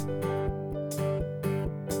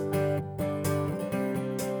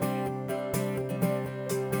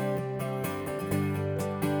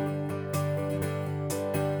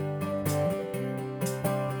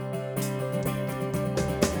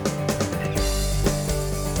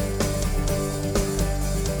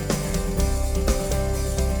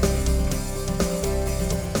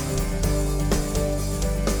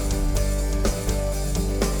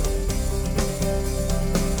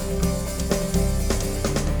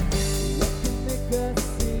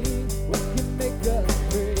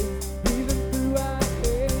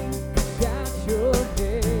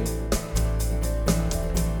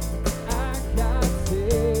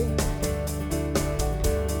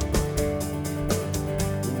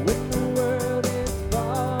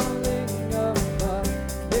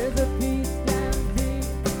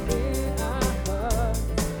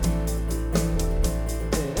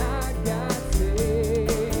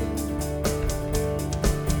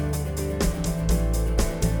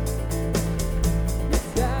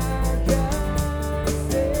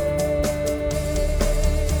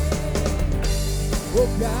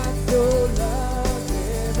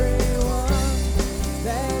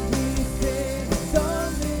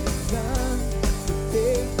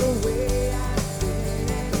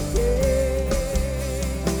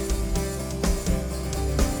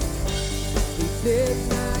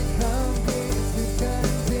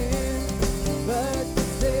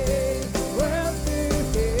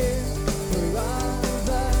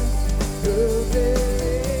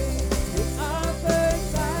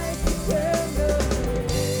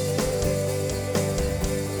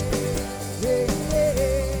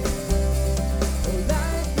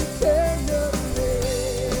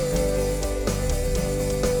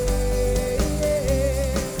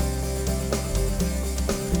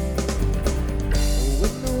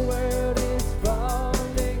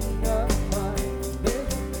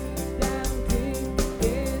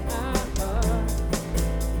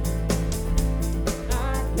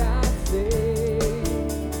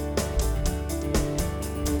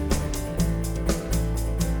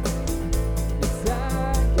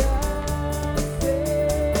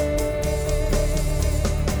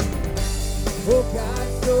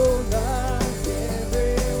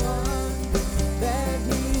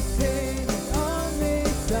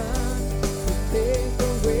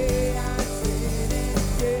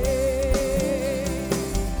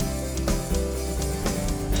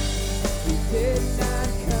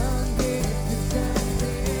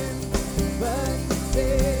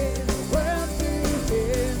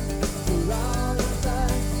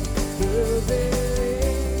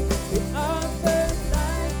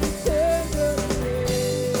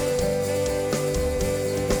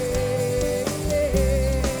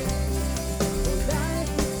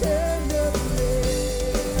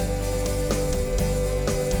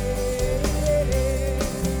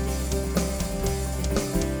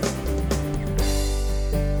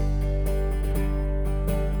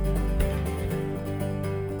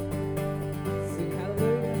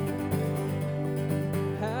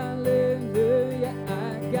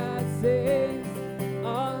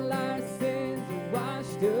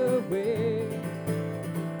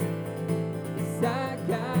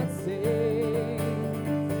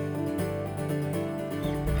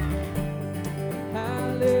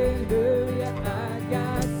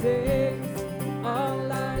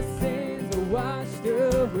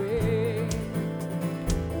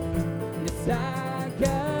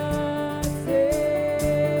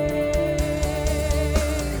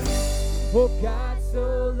Oh, God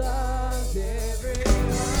so loved everyone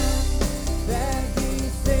that He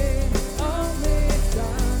sent His only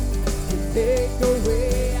Son to take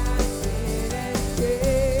away our sin and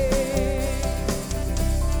shame.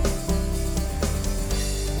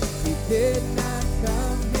 He did not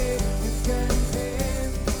come here to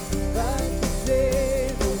condemn, but to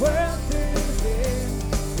save the world through Him.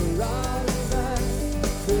 For all of us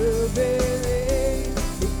who believe,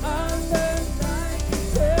 the unlearned life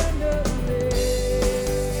eternally.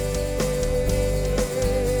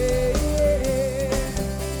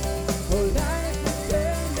 Oh, life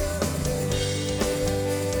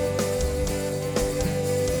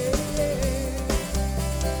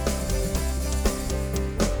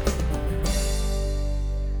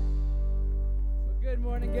Well, good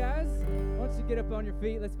morning, guys. Why don't you get up on your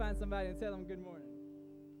feet? Let's find somebody and tell them good morning.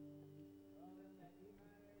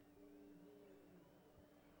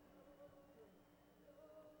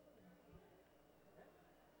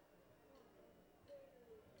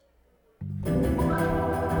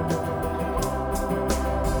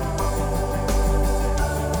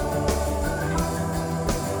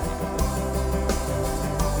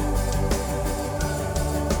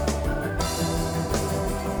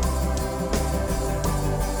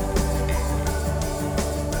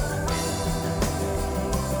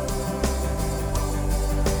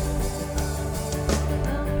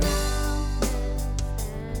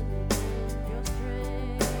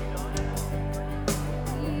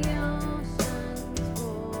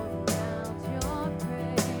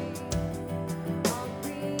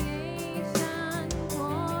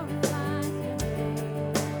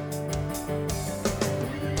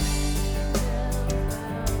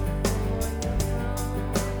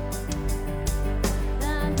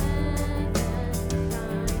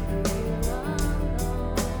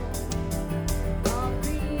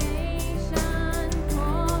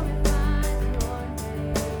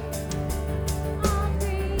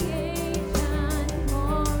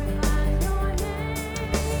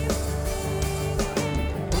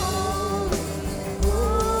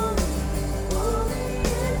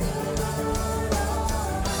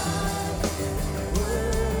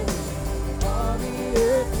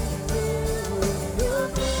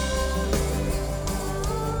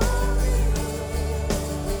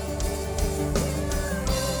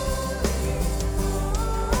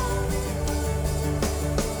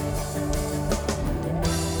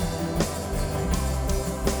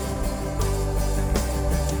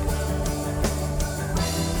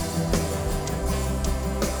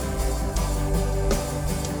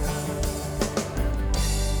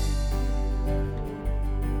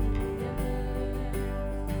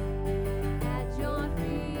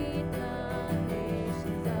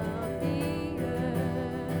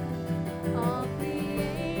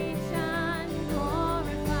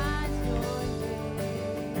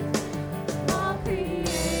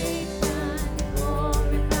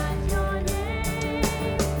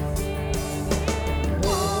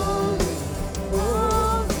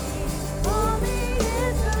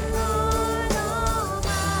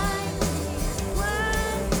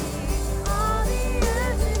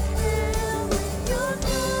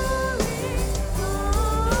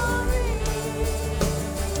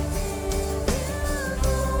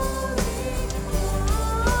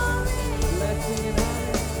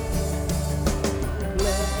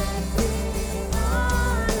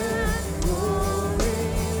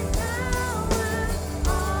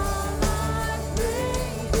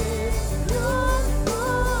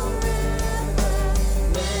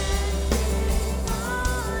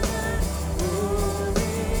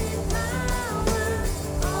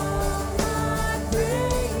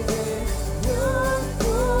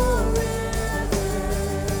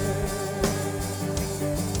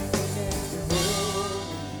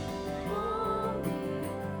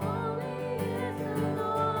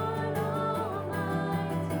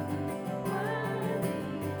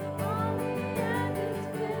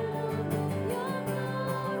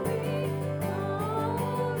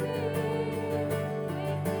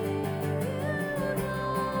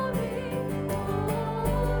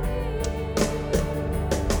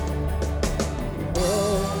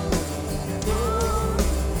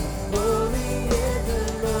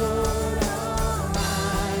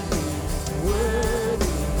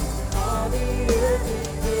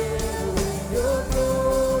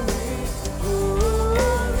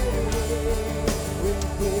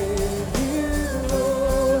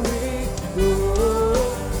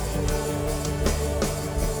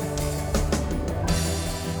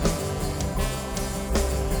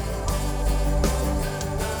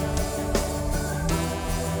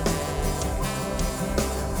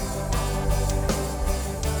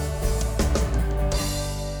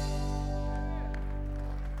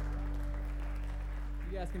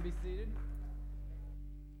 guys can be seated.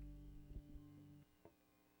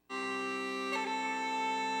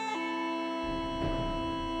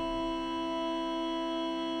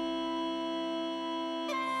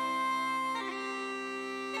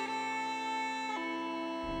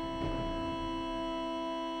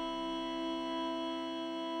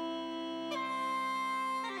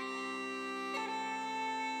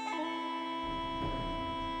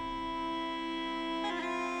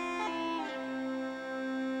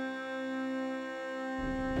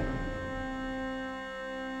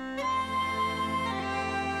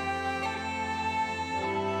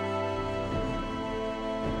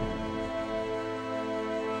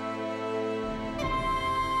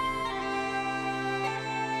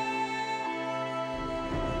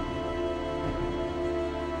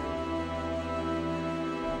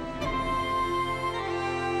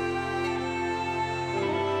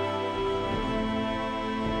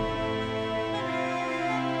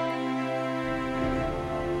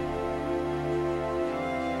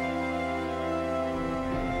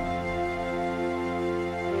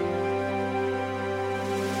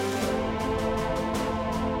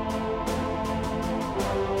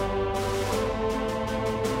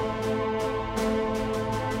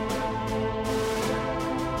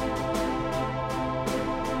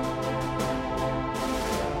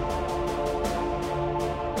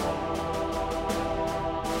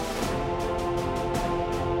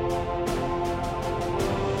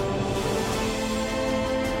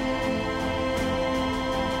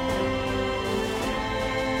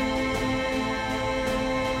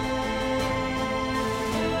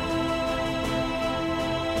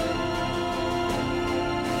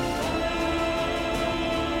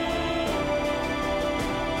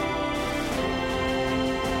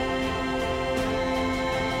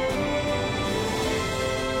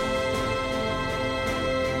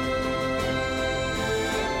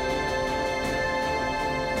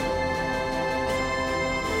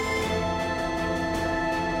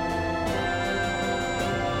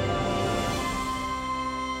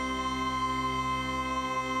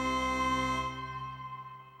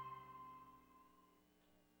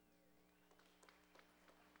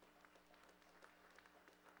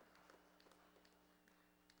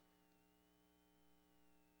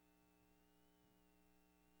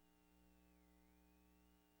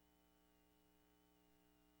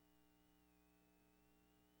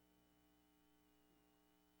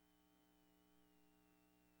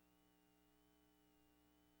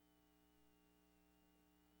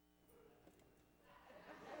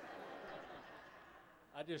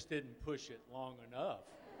 I just didn't push it long enough.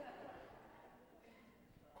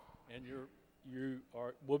 And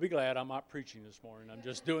we'll be glad I'm not preaching this morning. I'm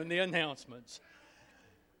just doing the announcements.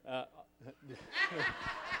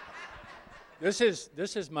 This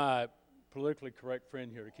is my politically correct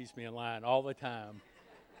friend here that keeps me in line all the time.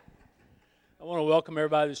 I want to welcome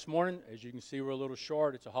everybody this morning. As you can see, we're a little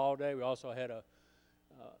short. It's a holiday. We also had a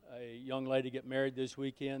young lady get married this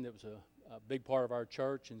weekend. It was a big part of our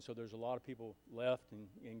church, and so there's a lot of people left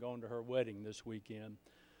and going to her wedding this weekend.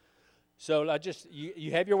 So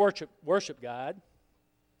you have your worship guide.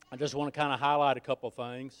 I just want to kind of highlight a couple of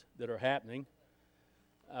things that are happening.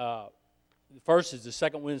 The first is the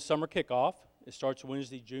Second Wind Summer Kickoff. It starts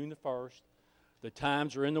Wednesday, June the 1st. The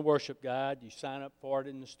times are in the worship guide. You sign up for it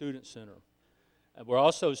in the Student Center. And we're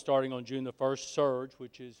also starting on June the 1st Surge,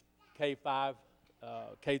 which is K-5,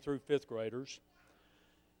 K through 5th graders.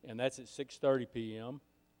 And that's at 6:30 p.m.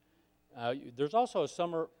 There's also a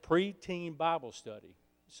summer pre-teen Bible study.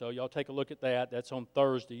 So y'all take a look at that. That's on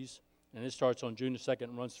Thursdays, and it starts on June the 2nd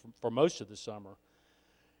and runs for most of the summer.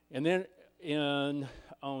 And then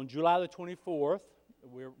on July the 24th,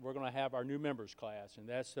 we're going to have our new members class, and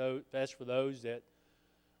that's for those that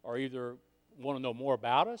are either want to know more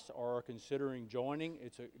about us or are considering joining.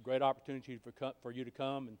 It's a great opportunity for you to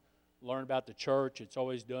come and learn about the church. It's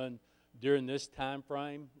always done during this time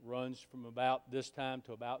frame, runs from about this time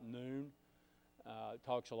to about noon.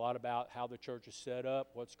 Talks a lot about how the church is set up,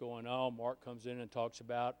 what's going on. Mark comes in and talks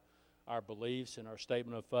about our beliefs and our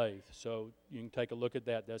statement of faith. So you can take a look at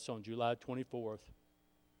that. That's on July 24th.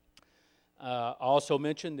 I also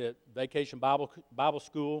mentioned that Vacation Bible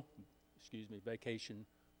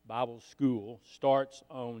School starts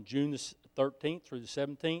on June the 13th through the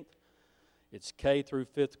 17th. It's K through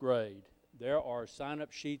 5th grade. There are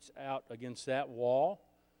sign-up sheets out against that wall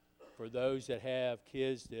for those that have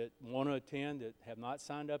kids that want to attend that have not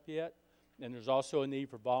signed up yet. And there's also a need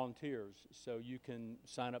for volunteers, so you can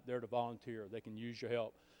sign up there to volunteer. They can use your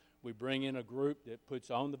help. We bring in a group that puts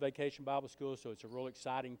on the Vacation Bible School, so it's a real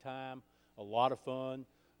exciting time, a lot of fun,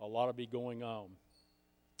 a lot will be going on.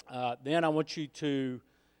 Then I want you to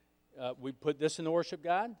We put this in the worship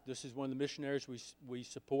guide. This is one of the missionaries we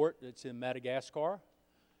support. It's in Madagascar.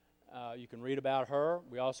 You can read about her.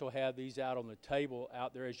 We also have these out on the table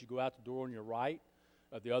out there as you go out the door on your right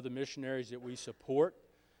of the other missionaries that we support.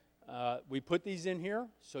 We put these in here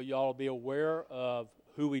so y'all will be aware of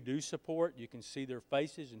who we do support. You can see their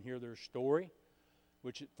faces and hear their story,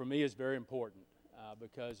 which for me is very important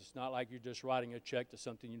because it's not like you're just writing a check to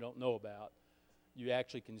something you don't know about. You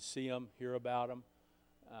actually can see them, hear about them,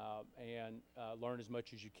 and learn as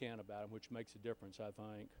much as you can about them, which makes a difference, I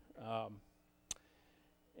think.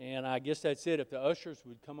 And I guess that's it. If the ushers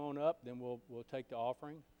would come on up, then we'll take the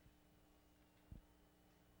offering.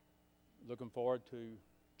 Looking forward to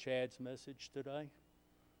Chad's message today.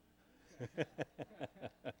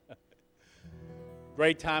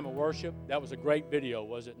 Great time of worship. That was a great video,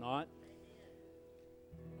 was it not?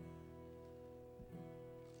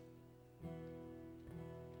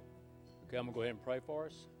 Okay, I'm going to go ahead and pray for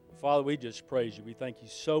us. Father, we just praise you. We thank you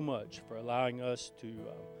so much for allowing us to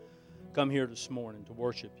come here this morning to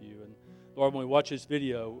worship you. And Lord, when we watch this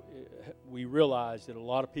video, we realize that a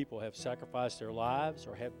lot of people have sacrificed their lives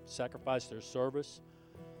or have sacrificed their service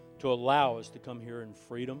to allow us to come here in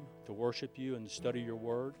freedom to worship you and study your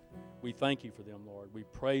word. We thank you for them, Lord. We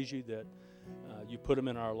praise you that you put them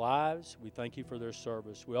in our lives. We thank you for their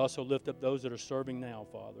service. We also lift up those that are serving now,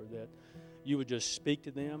 Father, that you would just speak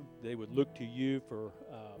to them. They would look to you for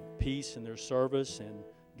peace in their service and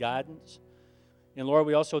guidance. And Lord,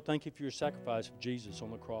 we also thank you for your sacrifice of Jesus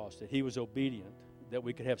on the cross, that he was obedient, that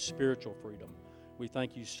we could have spiritual freedom. We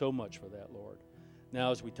thank you so much for that, Lord.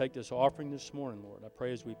 Now, as we take this offering this morning, Lord, I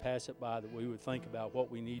pray as we pass it by that we would think about what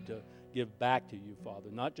we need to give back to you, Father.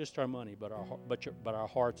 Not just our money, but our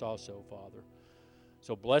hearts also, Father.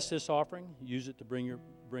 So bless this offering. Use it to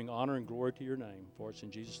bring honor and glory to your name. For it's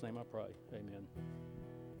in Jesus' name I pray. Amen.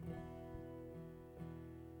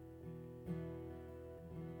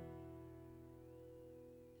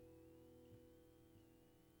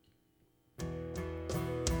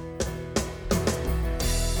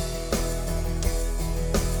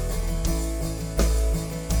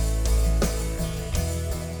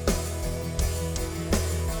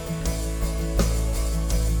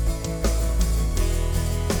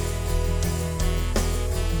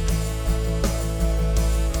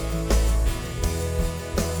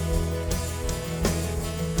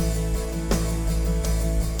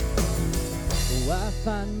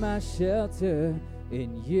 Find my shelter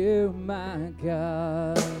in you, my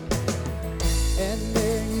God, and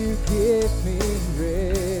there you give me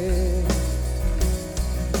rest.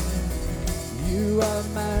 You are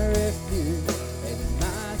my refuge and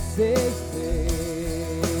my safe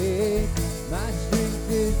place. My strength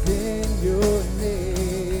is in your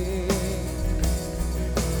name,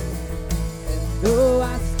 and though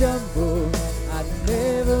I stumble, I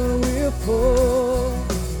never will fall.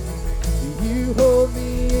 You hold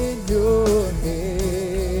me in your hand,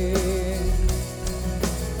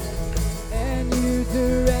 and you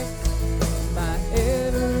direct my every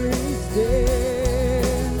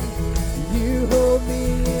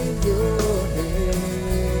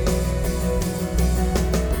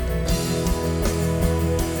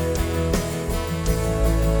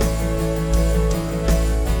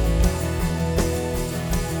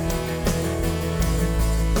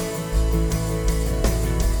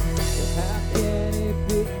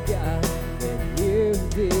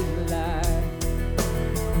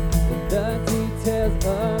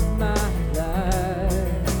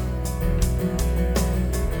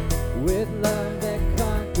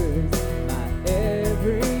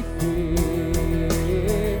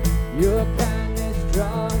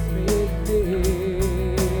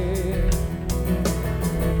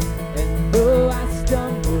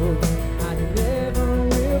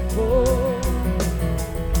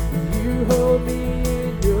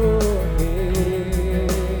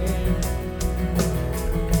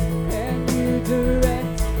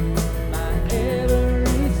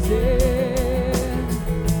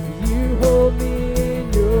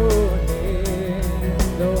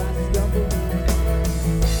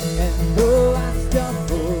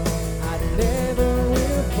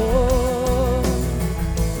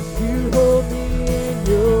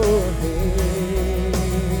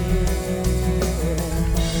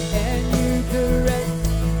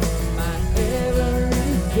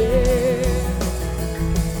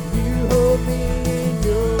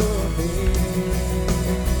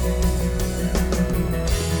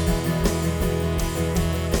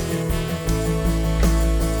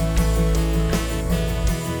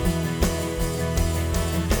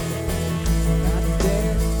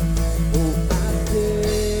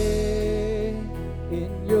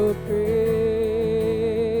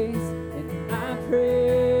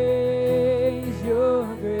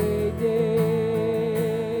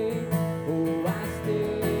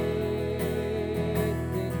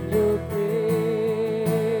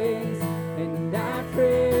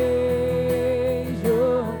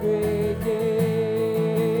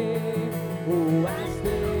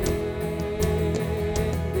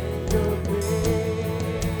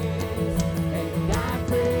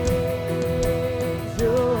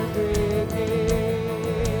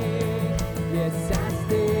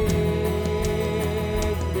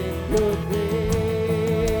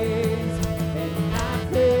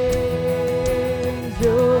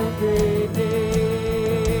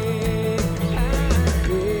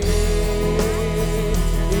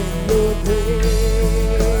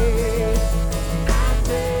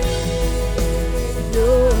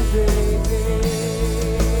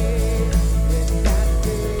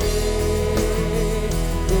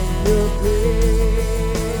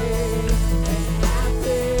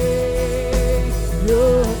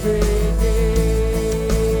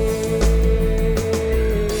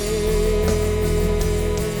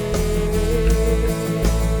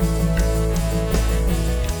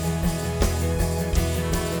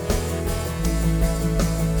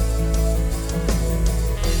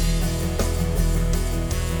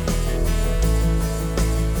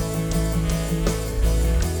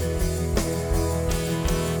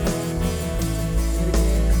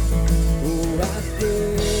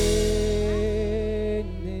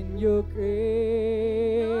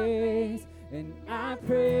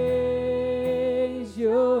praise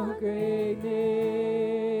your great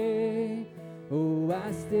name. Oh,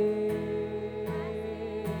 I stand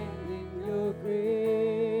in your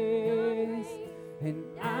grace, and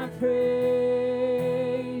I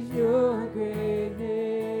praise your great name.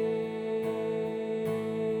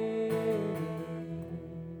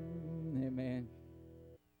 Amen.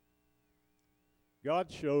 God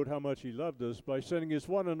showed how much he loved us by sending his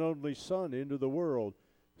one and only Son into the world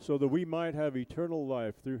so that we might have eternal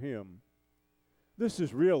life through him. This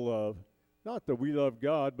is real love, not that we love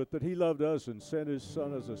God, but that he loved us and sent his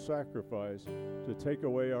Son as a sacrifice to take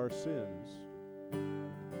away our sins.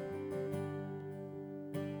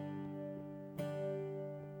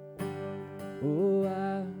 Oh,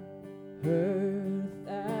 I heard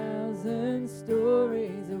 1,000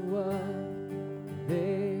 stories of what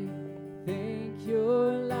they think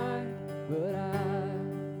you're like, but I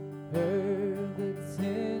heard the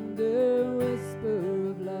tender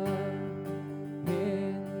whisper of love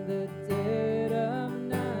in the dead of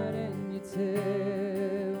night, and you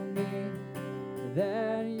tell me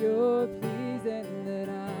that you're pleased and that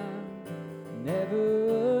I'm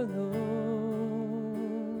never alone.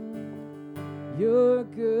 You're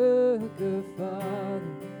good, good Father.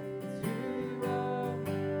 It's who you are.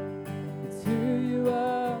 It's who you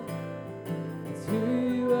are. It's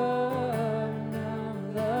who you are. And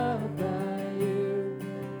I'm loved by you.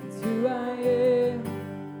 It's who I am.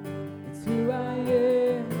 It's who I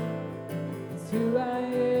am. It's who I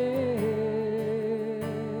am.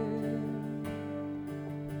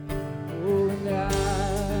 Oh, and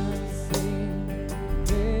I've seen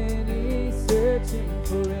many searching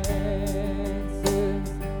for answers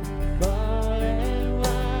far and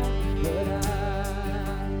wide, but I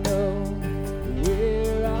know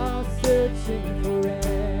we're all searching for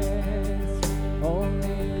answers.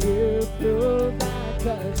 Only you provide,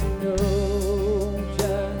 'cause you know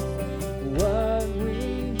just what we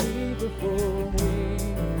need before we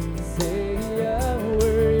say a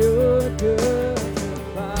word. You're good,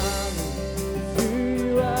 Father. It's who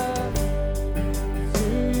you are. It's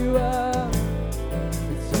who you are.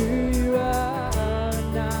 It's who you are,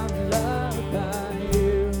 and I'm loved by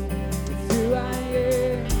you. It's who I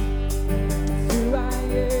am. It's who I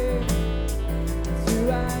am. It's who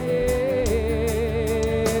I am.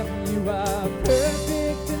 You are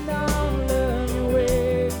perfect in all of your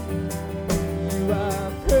ways. You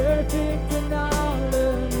are perfect in all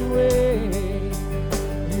of your ways.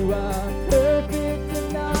 You are perfect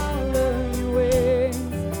in all of your ways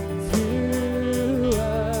to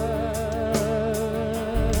us.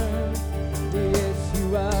 Yes, you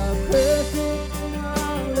are perfect in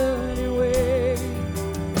all of your ways.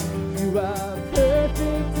 You are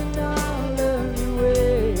perfect in all of your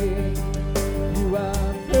ways. You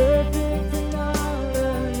are perfect in all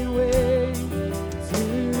of your ways to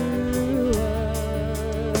us.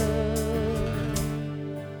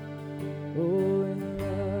 Oh, in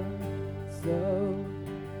love so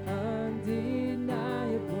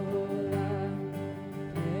undeniable, I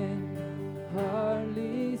can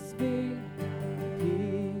hardly speak.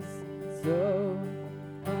 Peace so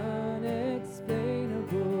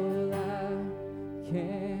unexplainable, I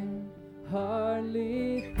can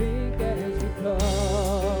hardly think as you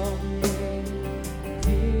call me.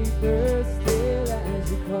 Deeper still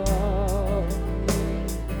as you call me.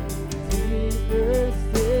 Deeper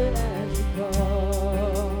still as you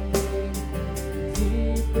call me.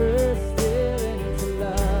 Deeper still into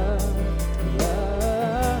love.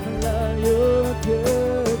 Love, love, you're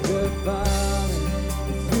good, good Father.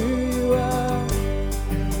 It's who you are.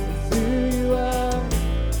 It's who you are.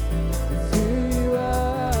 It's who you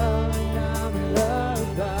are, and I'm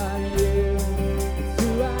loved by you. It's who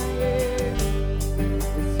I am.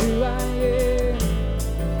 It's who I am.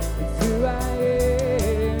 It's who I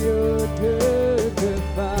am. You're good, good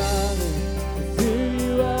Father. It's who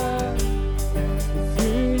you are. It's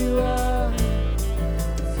who you are.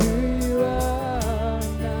 It's who you are,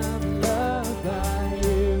 and I'm loved by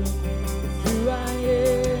you. It's who I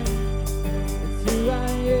am. It's who I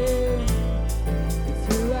am. It's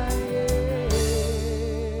who I am.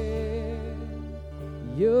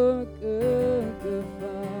 You're good, good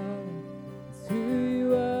Father. It's who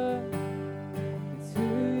you are. It's who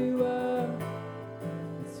you are.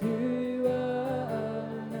 It's who you are,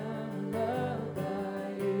 and I'm loved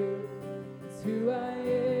by you. It's who I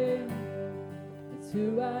am. It's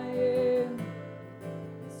who I am.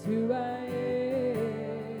 It's who I am.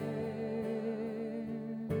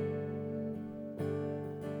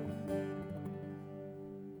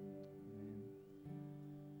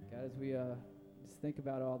 God, as we just think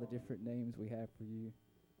about all the different names we have for you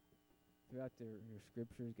throughout your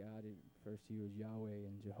scriptures, God, it refers to you as Yahweh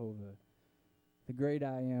and Jehovah. the great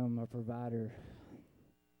I am, our provider,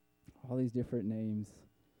 all these different names.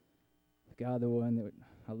 God, the one that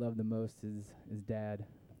I love the most is Dad,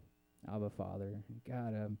 Abba Father.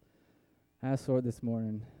 God, I ask, Lord, this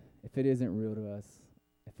morning, if it isn't real to us,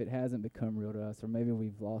 if it hasn't become real to us, or maybe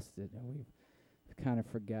we've lost it and we've kind of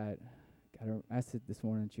forgot, God, I ask it this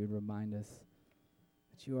morning that you would remind us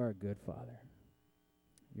that you are a good Father.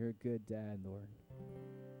 You're a good Dad, Lord.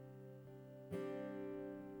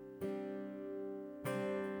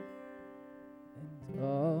 And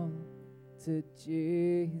all to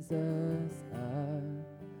Jesus I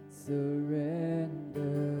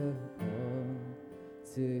surrender, all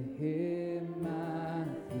to Him I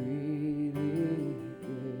freely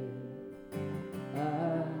give.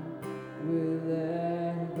 I will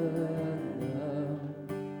ever love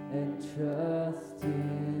and trust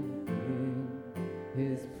in Him,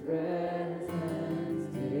 His presence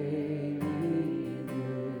daily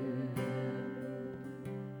live.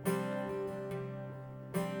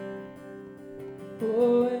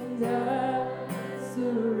 Oh, and I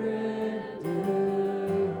surrender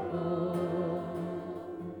all.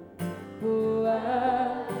 Oh, I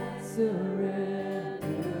surrender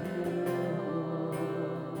all.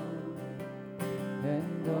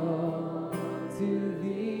 And all to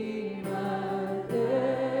Thee, my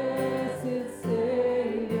blessed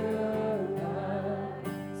Savior, I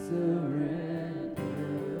surrender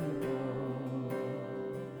all.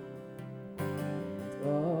 And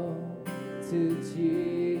all to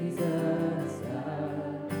Jesus I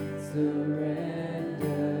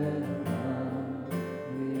surrender,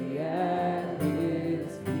 humbly at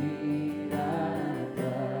His feet I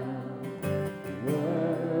bow.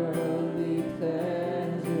 Worldly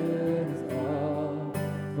pleasures all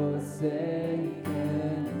forsake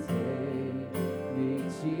and take me,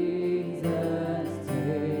 Jesus,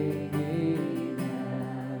 take me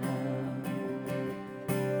now.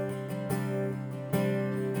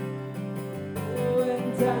 Oh,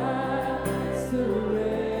 and I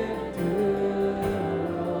surrender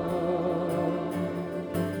all.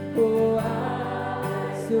 Oh, I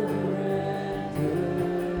surrender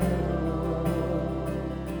all.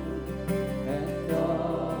 And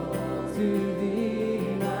all to Thee,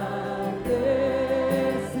 my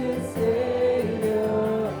blessed Savior,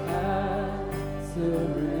 I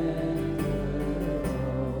surrender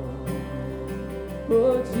all.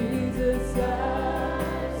 Oh, Jesus, I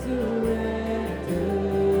surrender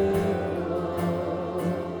all.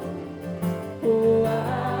 Oh, I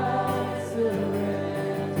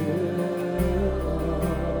surrender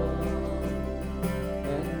all.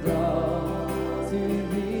 And all to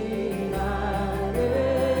Thee, my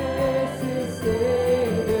blessed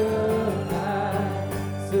Savior, I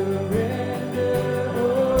surrender all.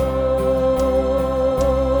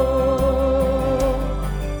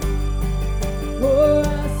 Oh, I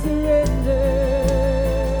surrender.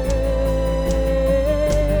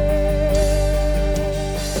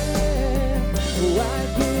 Oh, I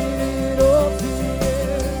give it all to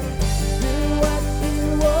You. Do what You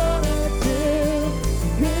wanna do.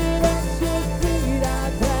 Here at Your feet I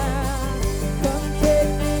bow. Come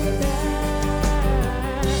take me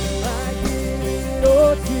now. I give it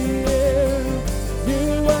all to You. Do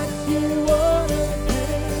what You wanna do.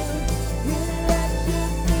 Here at Your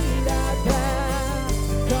feet I bow.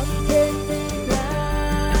 Come take me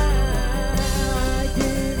now. I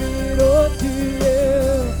give it all to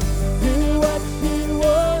You. Do what You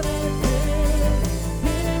wanna do.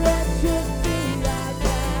 Here at Your feet I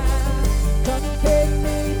bow. Come take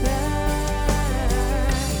me now.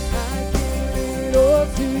 I give it all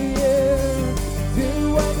to You. Do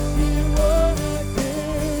what You wanna do.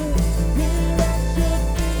 Here at Your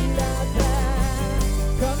feet I bow.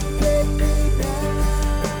 Come take me now.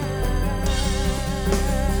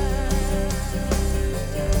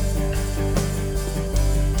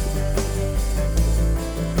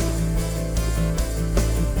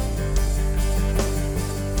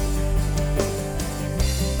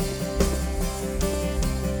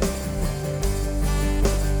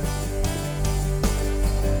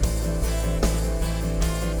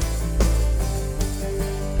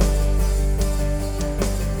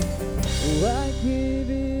 Oh, I give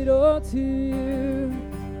it all to You.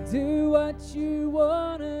 Do what You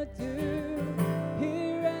wanna do.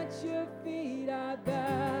 Here at Your feet I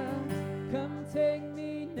bow. Come take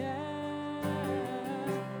me now.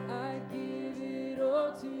 I give it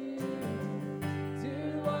all to You.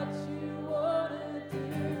 Do what You wanna do.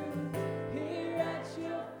 Here at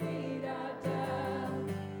Your feet I bow.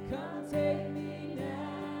 Come take me now.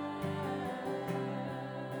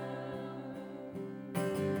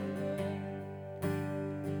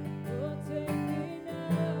 Oh, take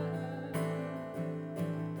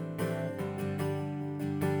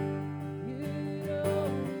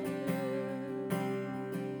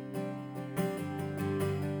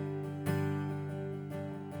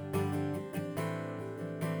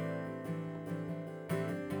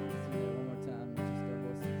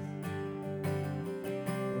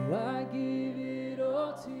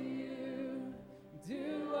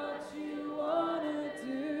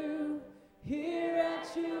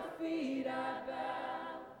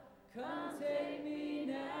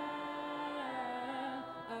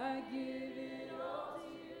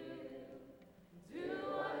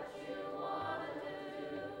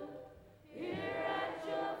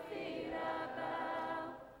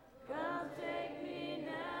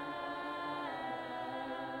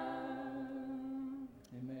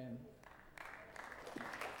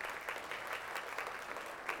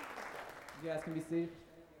You guys can be seated.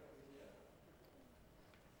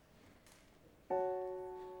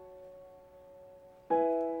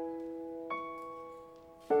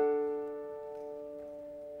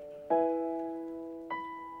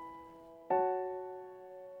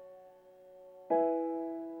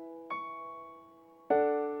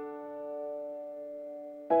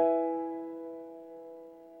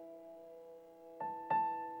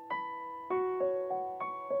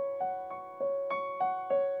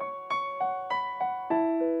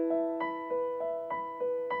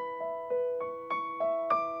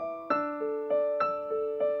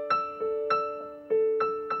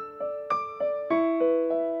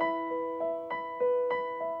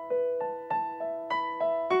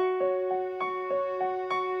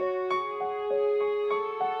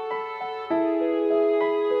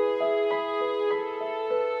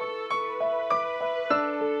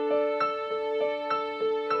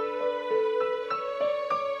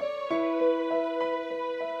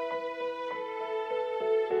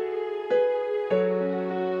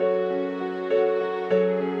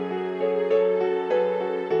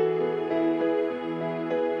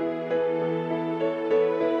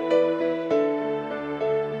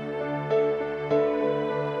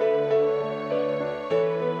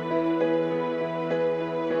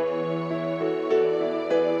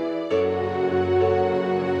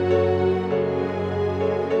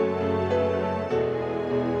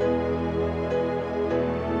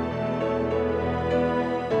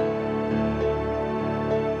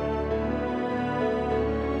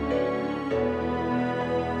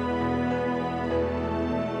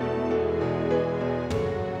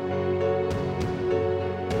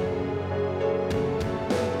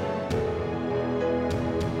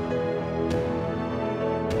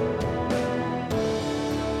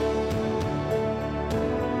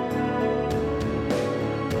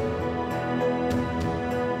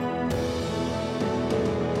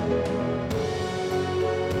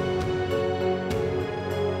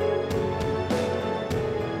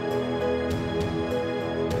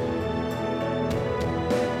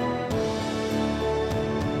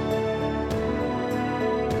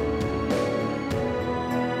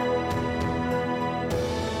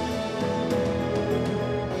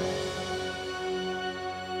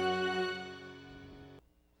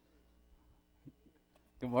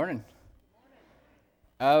 Good morning.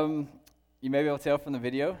 You may be able to tell from the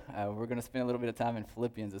video, we're going to spend a little bit of time in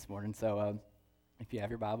Philippians this morning. So if you have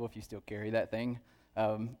your Bible, if you still carry that thing,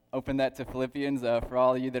 open that to Philippians. For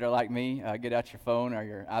all of you that are like me, get out your phone or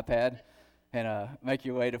your iPad and make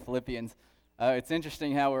your way to Philippians. It's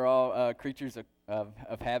interesting how we're all creatures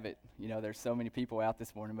of habit. You know, there's so many people out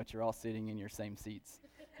this morning, but you're all sitting in your same seats.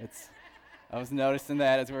 I was noticing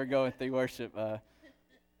that as we were going through worship.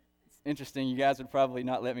 It's interesting. You guys would probably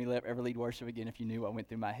not let me ever lead worship again if you knew what went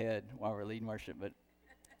through my head while we're leading worship. But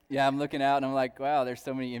yeah, I'm looking out and I'm like, wow, there's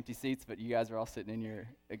so many empty seats, but you guys are all sitting in your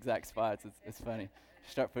exact spots. It's funny.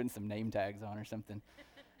 Start putting some name tags on or something.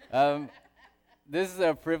 This is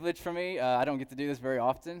a privilege for me. I don't get to do this very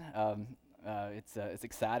often. It's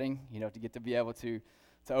exciting, you know, to get to be able to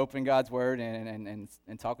open God's Word and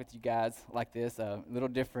talk with you guys like this. A little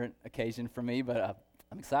different occasion for me, but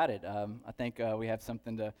I'm excited. I think we have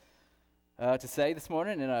something to say this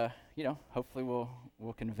morning, and you know, hopefully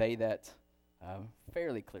we'll convey that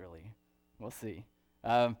fairly clearly. We'll see.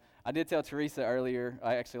 I did tell Teresa earlier,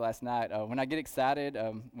 actually last night, when I get excited,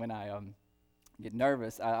 when I get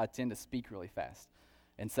nervous, I tend to speak really fast.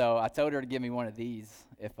 And so I told her to give me one of these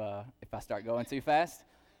if I start going too fast.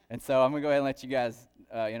 And so I'm going to go ahead and let you guys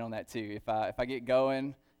in on that too. If I get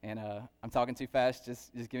going and I'm talking too fast,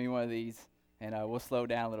 just give me one of these, and we'll slow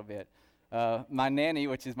down a little bit. My nanny,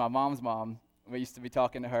 which is my mom's mom, we used to be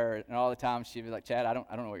talking to her, and all the time she'd be like, "Chad, I don't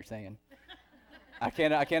know what you're saying. I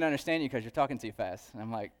can't understand you because you're talking too fast." And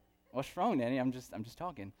I'm like, "What's wrong, Nanny? I'm just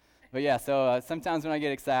talking." But yeah, so sometimes when I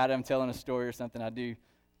get excited, I'm telling a story or something, I do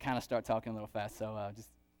kind of start talking a little fast. So just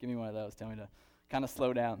give me one of those. Tell me to kind of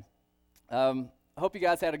slow down. I hope you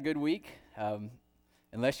guys had a good week.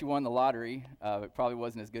 Unless you won the lottery, it probably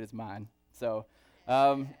wasn't as good as mine. So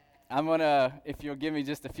I'm going to, if you'll give me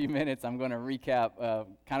just a few minutes, I'm going to recap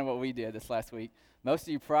kind of what we did this last week. Most of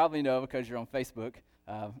you probably know because you're on Facebook,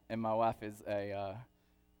 and my wife is a,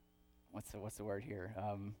 what's the word here?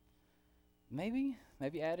 Maybe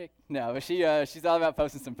addict? No, but she's all about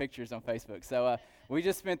posting some pictures on Facebook. So we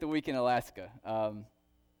just spent the week in Alaska.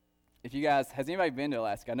 If you guys, has anybody been to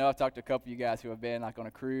Alaska? I know I've talked to a couple of you guys who have been like on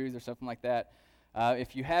a cruise or something like that.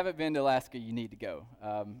 If you haven't been to Alaska, you need to go.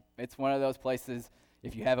 It's one of those places,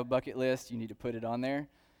 if you have a bucket list, you need to put it on there.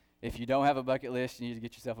 If you don't have a bucket list, you need to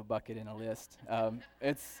get yourself a bucket and a list.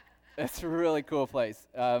 It's a really cool place.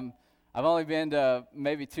 I've only been to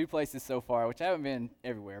maybe 2 places so far, which I haven't been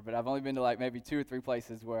everywhere, but I've only been to like maybe 2 or 3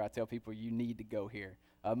 places where I tell people you need to go here.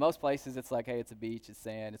 Most places it's like, hey, it's a beach, it's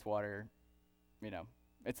sand, it's water,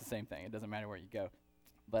 it's the same thing. It doesn't matter where you go.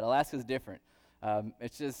 But Alaska's different.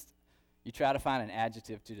 It's just, you try to find an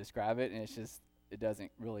adjective to describe it, and it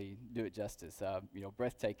doesn't really do it justice.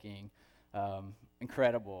 Breathtaking,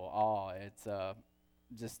 incredible, awe. It's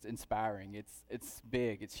just inspiring. It's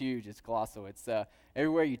big. It's huge. It's colossal. It's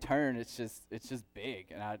everywhere you turn. It's just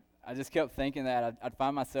big. And I just kept thinking that I'd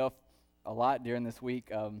find myself a lot during this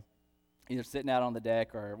week, either sitting out on the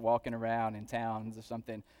deck or walking around in towns or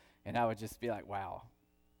something, and I would just be like, wow,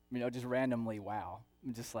 just randomly, wow.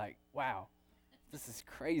 I'm just like, wow, this is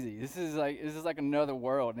crazy. This is like another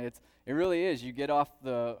world, and it really is. You get off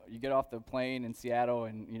the plane in Seattle,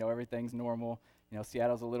 and everything's normal.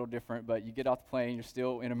 Seattle's a little different, but you get off the plane, you're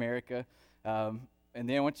still in America, and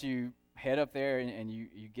then once you head up there and you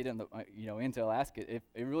get in into Alaska, it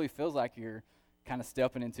really feels like you're kind of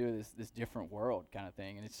stepping into this different world kind of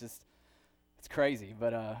thing, and it's crazy.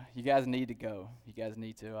 But you guys need to go. You guys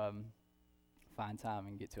need to find time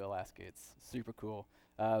and get to Alaska. It's super cool.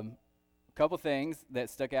 A couple things that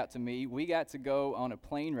stuck out to me. We got to go on a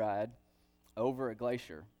plane ride over a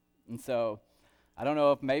glacier, and so I don't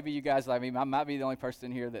know if maybe you guys like me. I might be the only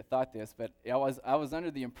person here that thought this, but I was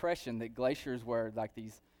under the impression that glaciers were like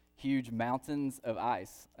these huge mountains of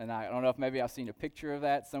ice, and I don't know if maybe I've seen a picture of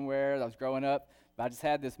that somewhere as I was growing up, but I just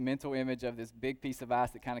had this mental image of this big piece of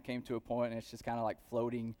ice that kind of came to a point, and it's just kind of like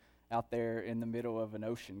floating out there in the middle of an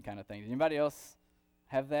ocean kind of thing. Does anybody else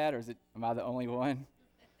have that, or am I the only one?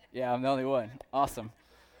 Yeah, I'm the only one. Awesome.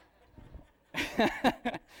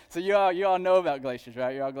 So you all know about glaciers,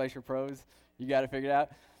 right? You're all glacier pros. You got it figured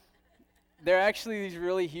out. They're actually these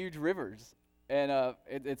really huge rivers, and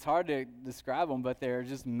it's hard to describe them, but they're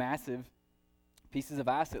just massive pieces of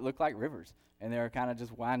ice that look like rivers, and they're kind of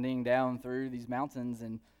just winding down through these mountains.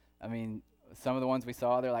 And I mean, some of the ones we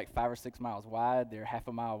saw, they're like 5 or 6 miles wide. They're half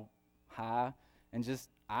a mile high, and just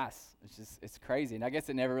ice. It's crazy. And I guess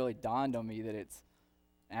it never really dawned on me that it's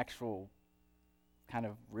actual kind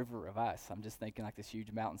of river of ice. I'm just thinking like this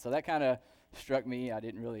huge mountain. So that kind of struck me. I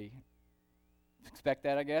didn't really expect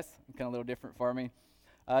that, I guess. Kind of a little different for me.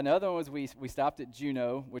 Another one was we stopped at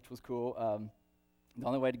Juneau, which was cool. The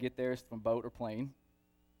only way to get there is from boat or plane.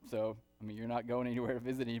 So, I mean, you're not going anywhere to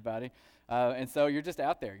visit anybody. And so you're just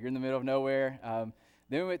out there. You're in the middle of nowhere.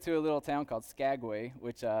 Then we went to a little town called Skagway,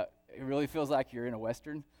 which it really feels like you're in a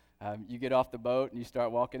Western. You get off the boat and you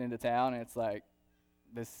start walking into town, and it's like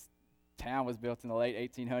this town was built in the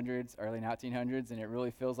late 1800s, early 1900s, and it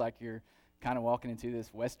really feels like you're kind of walking into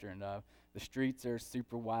this Western. The streets are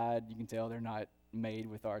super wide. You can tell they're not made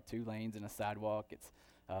with our 2 lanes and a sidewalk. It's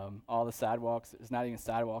all the sidewalks. It's not even a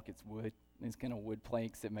sidewalk. It's wood. It's kind of wood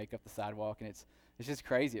planks that make up the sidewalk, and it's just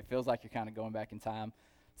crazy. It feels like you're kind of going back in time.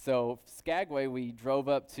 So Skagway, we drove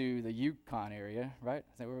up to the Yukon area, right?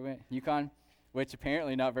 Is that where we went? Yukon, which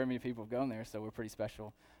apparently not very many people have gone there, so we're pretty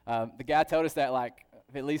special. The guy told us that like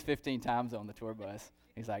at least 15 times on the tour bus.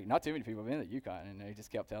 He's like, not too many people have been to the Yukon, and he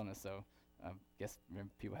just kept telling us, so I guess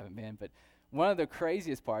people haven't been. But one of the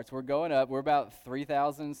craziest parts, we're going up. We're about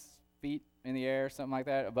 3,000 feet in the air, something like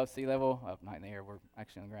that, above sea level. Not in the air, we're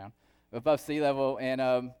actually on the ground. Above sea level,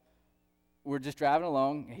 and we're just driving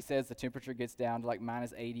along. He says the temperature gets down to like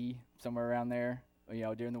minus 80, somewhere around there,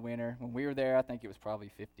 during the winter. When we were there, I think it was probably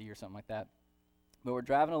 50 or something like that. But we're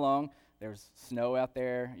driving along. There's snow out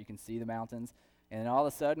there. You can see the mountains. And then all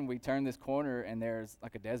of a sudden, we turn this corner, and there's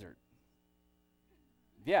like a desert.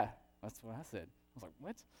 Yeah, that's what I said. I was like,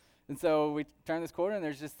 what? And so we turn this corner, and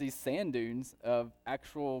there's just these sand dunes of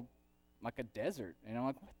actual, like a desert. And I'm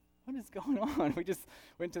like, what is going on? We just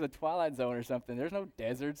went to the Twilight Zone or something. There's no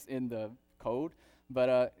deserts in the cold.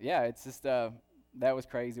 But, yeah, it's just, that was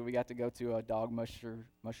crazy. We got to go to a dog musher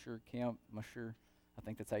camp. Musher, I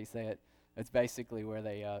think that's how you say it. It's basically where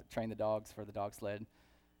they train the dogs for the dog sled.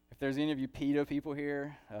 If there's any of you PETA people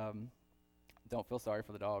here, don't feel sorry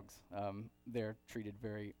for the dogs. They're treated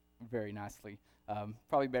very, very nicely.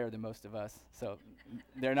 Probably better than most of us. So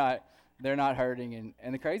they're not hurting.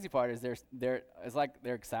 And the crazy part is it's like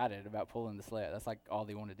they're excited about pulling the sled. That's like all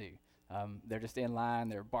they want to do. They're just in line.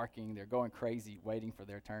 They're barking. They're going crazy, waiting for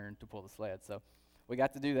their turn to pull the sled. So we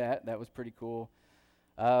got to do that. That was pretty cool.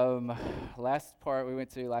 Last town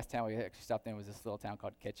we actually stopped in was this little town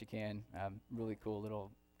called Ketchikan. Really cool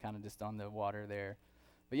little, kind of just on the water there.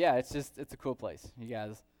 But yeah, it's a cool place. You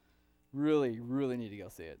guys really, really need to go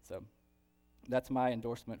see it. So that's my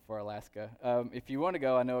endorsement for Alaska. If you want to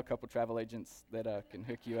go, I know a couple travel agents that can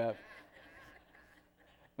hook you up.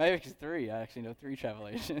 Maybe it's 3. I actually know 3 travel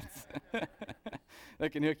agents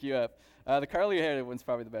that can hook you up. The curly-haired one's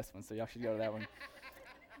probably the best one, so y'all should go to that one.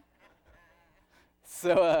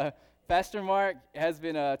 So Pastor Mark has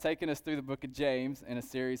been taking us through the book of James in a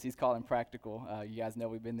series he's calling Practical. You guys know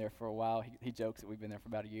we've been there for a while. He jokes that we've been there for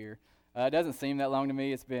about a year. It doesn't seem that long to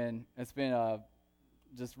me. It's been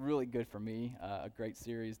just really good for me, a great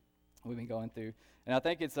series we've been going through. And I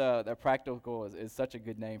think it's that Practical is such a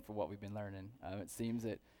good name for what we've been learning. It seems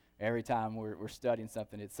that every time we're studying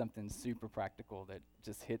something, it's something super practical that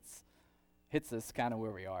just hits us kind of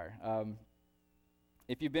where we are.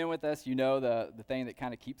 If you've been with us, you know the thing that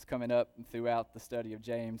kind of keeps coming up throughout the study of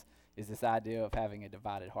James is this idea of having a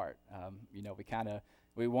divided heart.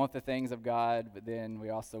 We want the things of God, but then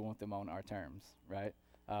we also want them on our terms, right?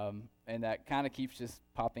 And that kind of keeps just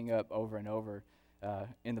popping up over and over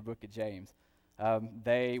in the book of James.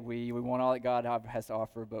 We want all that God has to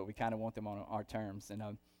offer, but we kind of want them on our terms. And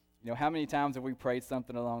how many times have we prayed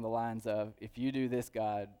something along the lines of, if you do this,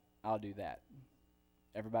 God, I'll do that?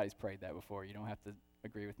 Everybody's prayed that before. You don't have to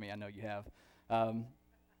agree with me. I know you have.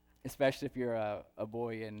 Especially if you're a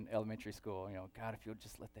boy in elementary school. God, if you'll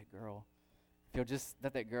just let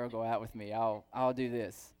that girl go out with me, I'll do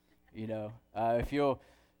this. If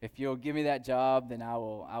you'll give me that job, then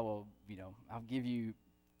I'll give you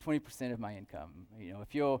 20% of my income.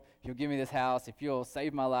 If you'll give me this house, if you'll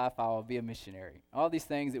save my life, I'll be a missionary. All these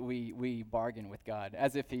things that we bargain with God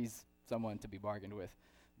as if he's someone to be bargained with.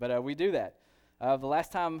 But we do that. The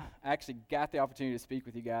last time I actually got the opportunity to speak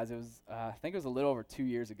with you guys, I think it was a little over 2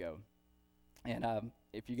 years ago. And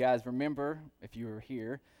if you guys remember, if you were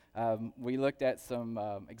here, we looked at some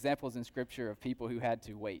examples in Scripture of people who had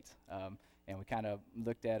to wait. And we kind of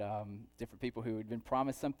looked at different people who had been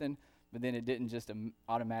promised something, but then it didn't just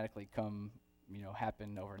automatically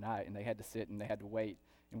happen overnight, and they had to sit and they had to wait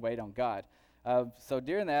on God. So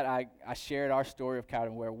during that, I shared our story of kind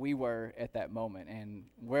of where we were at that moment. And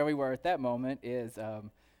where we were at that moment is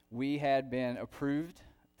we had been approved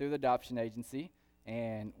through the adoption agency,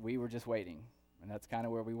 and we were just waiting. And that's kind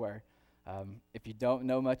of where we were. If you don't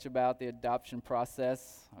know much about the adoption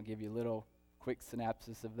process, I'll give you a little quick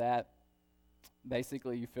synopsis of that.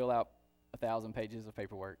 Basically, you fill out 1,000 pages of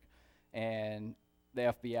paperwork, and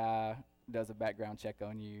the FBI does a background check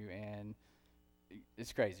on you, and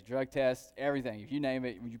it's crazy. Drug tests, everything. If you name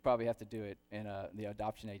it, you probably have to do it in the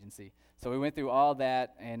adoption agency. So we went through all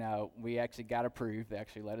that, and we actually got approved. They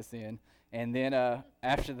actually let us in. And then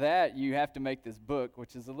after that, you have to make this book,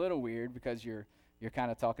 which is a little weird because you're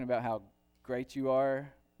kind of talking about how great you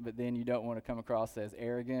are, but then you don't want to come across as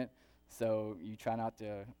arrogant. So you try not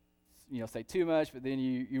to say too much, but then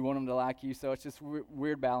you want them to like you. So it's just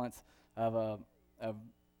weird balance of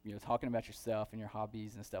talking about yourself and your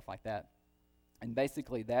hobbies and stuff like that. And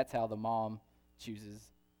basically, that's how the mom chooses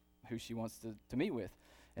who she wants to meet with.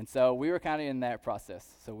 And so we were kind of in that process.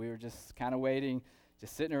 So we were just kind of waiting,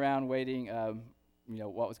 just sitting around waiting,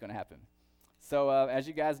 what was going to happen. So as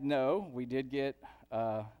you guys know, we did get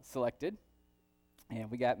selected,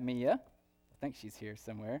 and we got Mia. I think she's here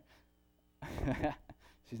somewhere.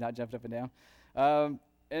 She's not jumped up and down.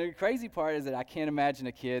 And the crazy part is that I can't imagine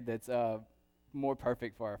a kid that's more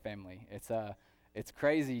perfect for our family. It's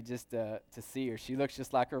crazy just to see her. She looks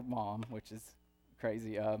just like her mom, which is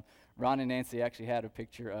crazy. Ron and Nancy actually had a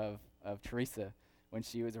picture of Teresa when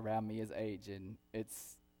she was around Mia's age, and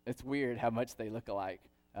it's weird how much they look alike.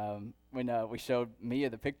 When we showed Mia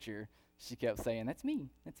the picture, she kept saying, "That's me,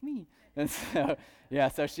 that's me." And so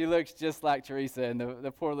she looks just like Teresa, and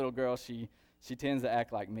the poor little girl, she tends to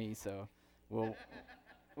act like me. So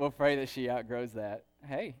we'll pray that she outgrows that.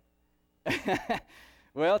 Hey.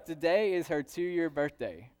 Well, today is her 2-year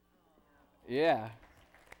birthday. Yeah.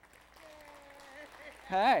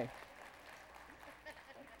 Hi.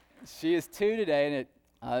 She is 2 today,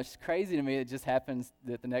 and it's crazy to me. It just happens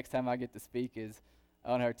that the next time I get to speak is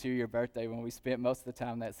on her 2-year birthday, when we spent most of the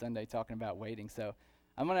time that Sunday talking about waiting. So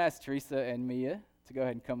I'm going to ask Teresa and Mia to go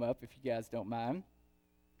ahead and come up if you guys don't mind.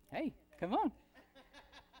 Hey, come on.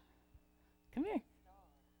 Come here.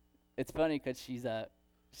 It's funny because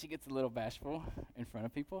she gets a little bashful in front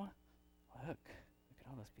of people. Look at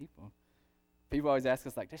all those people. People always ask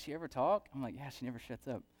us, does she ever talk? I'm like, yeah, she never shuts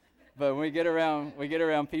up. But when we get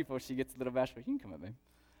around people, she gets a little bashful. You can come up,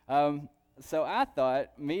 babe. So I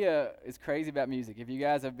thought, Mia is crazy about music. If you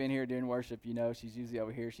guys have been here during worship, you know she's usually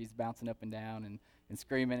over here. She's bouncing up and down and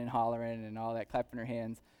screaming and hollering and all that, clapping her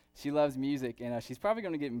hands. She loves music, and she's probably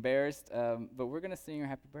going to get embarrassed, but we're going to sing her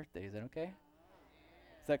happy birthday. Is that okay?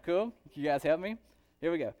 Is that cool? Can you guys help me?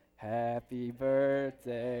 Here we go. Happy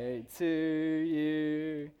birthday to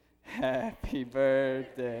you. Happy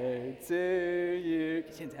birthday to you.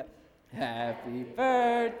 Happy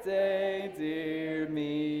birthday, dear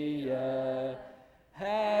Mia.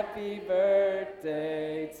 Happy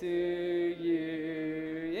birthday to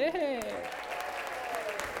you. Yeah.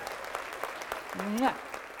 Mwah.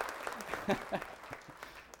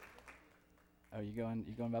 Oh, you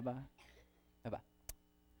going bye-bye?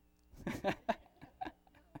 Bye-bye.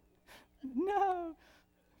 No.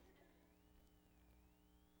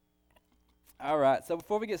 All right, so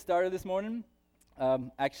before we get started this morning,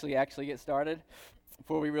 actually get started,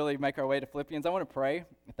 before we really make our way to Philippians, I want to pray,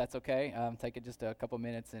 if that's okay. Take it just a couple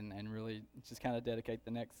minutes and really just kind of dedicate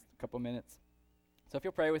the next couple minutes. So if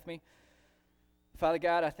you'll pray with me. Father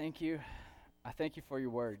God, I thank you. I thank you for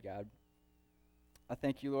your word, God. I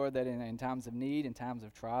thank you, Lord, that in times of need, in times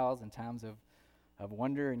of trials, in times of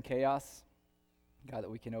wonder and chaos, God,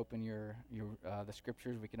 that we can open the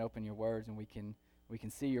scriptures, we can open your words, and we can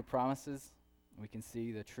see your promises. We can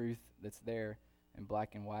see the truth that's there in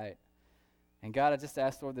black and white. And God, I just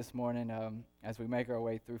ask, Lord, this morning, as we make our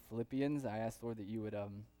way through Philippians, I ask, Lord, that you'd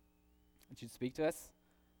speak to us.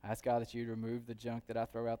 I ask, God, that you'd remove the junk that I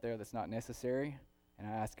throw out there that's not necessary. And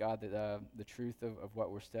I ask, God, that the truth of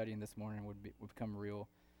what we're studying this morning would become real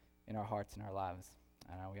in our hearts and our lives.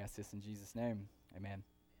 And we ask this in Jesus' name. Amen.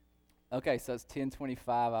 Okay, so it's 10:25.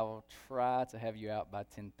 I will try to have you out by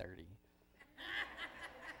 10:30.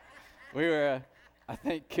 I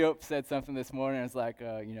think Kilp said something this morning. It's like,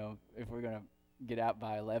 if we're going to get out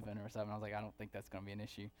by 11 or something. I was like, I don't think that's going to be an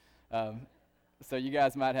issue. So you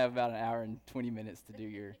guys might have about an hour and 20 minutes to do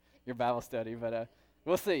your Bible study, but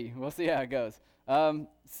we'll see. We'll see how it goes.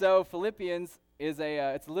 So Philippians is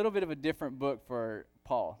it's a little bit of a different book for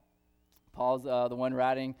Paul. Paul's the one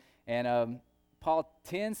writing, and Paul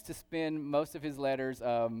tends to spend most of his letters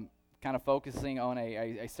kind of focusing on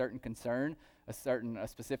a certain concern, a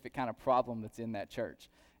specific kind of problem that's in that church.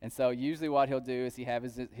 And so usually what he'll do is he have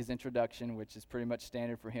his introduction, which is pretty much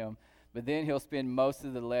standard for him, but then he'll spend most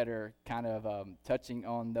of the letter kind of touching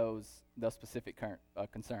on those specific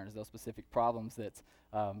concerns, those specific problems that's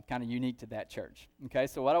kind of unique to that church. Okay,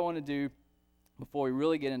 so what I want to do before we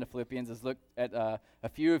really get into Philippians is look at a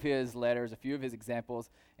few of his letters, a few of his examples,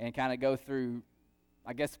 and kind of go through,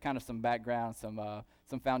 I guess, kind of some background,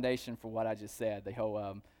 some foundation for what I just said,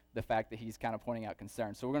 the fact that he's kind of pointing out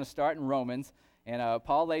concerns. So we're going to start in Romans, and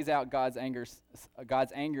Paul lays out God's anger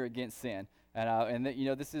against sin, and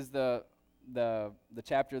this is the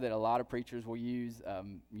chapter that a lot of preachers will use.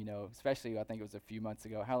 Especially I think it was a few months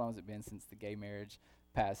ago. How long has it been since the gay marriage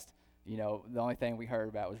passed? The only thing we heard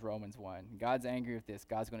about was Romans 1. God's angry with this.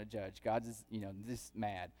 God's going to judge. God's just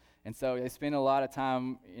mad. And so they spend a lot of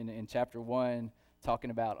time in chapter 1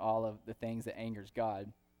 talking about all of the things that angers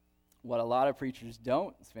God. What a lot of preachers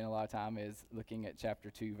don't spend a lot of time is looking at chapter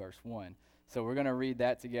 2, verse 1. So we're going to read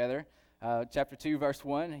that together. Chapter 2, verse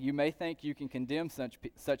 1, you may think you can condemn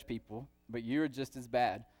such people, but you are just as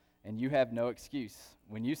bad, and you have no excuse.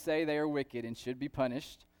 When you say they are wicked and should be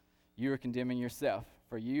punished, you are condemning yourself.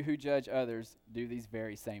 For you who judge others do these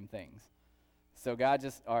very same things. So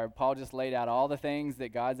Paul just laid out all the things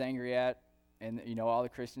that God's angry at, and all the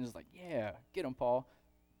Christians like, yeah, get them, Paul.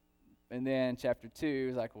 And then chapter 2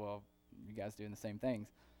 is like, well, you guys doing the same things.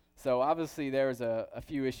 So obviously there's a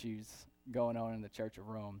few issues going on in the church of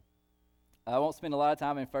Rome. I won't spend a lot of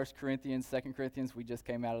time in 1 Corinthians, 2 Corinthians. We just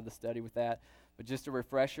came out of the study with that. But just a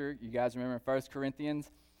refresher, you guys remember in 1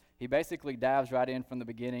 Corinthians, he basically dives right in from the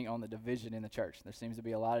beginning on the division in the church. There seems to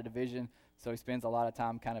be a lot of division, so he spends a lot of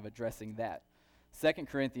time kind of addressing that. 2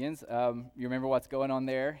 Corinthians, you remember what's going on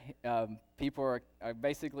there. People are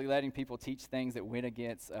basically letting people teach things that went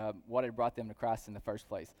against what had brought them to Christ in the first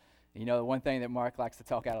place. The one thing that Mark likes to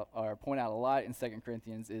point out a lot in 2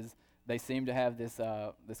 Corinthians is they seem to have this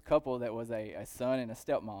couple that was a son and a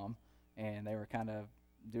stepmom, and they were kind of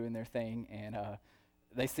doing their thing, and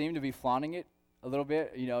they seem to be flaunting it a little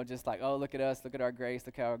bit, just like, oh, look at us, look at our grace,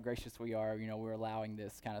 look how gracious we are, we're allowing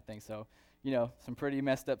this kind of thing. So, some pretty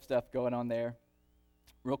messed up stuff going on there.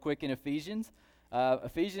 Real quick in Ephesians.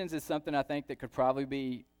 Ephesians is something I think that could probably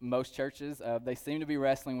be most churches. They seem to be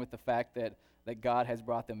wrestling with the fact that God has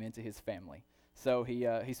brought them into his family. So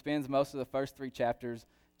he spends most of the first 3 chapters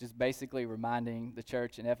just basically reminding the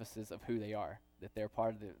church in Ephesus of who they are, that they're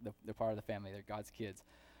part of the family, they're God's kids.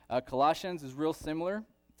 Colossians is real similar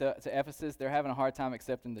to Ephesus. They're having a hard time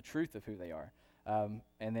accepting the truth of who they are.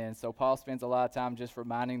 And then so Paul spends a lot of time just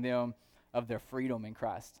reminding them of their freedom in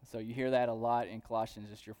Christ. So you hear that a lot in Colossians,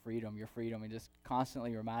 just your freedom, and just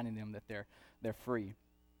constantly reminding them that they're free.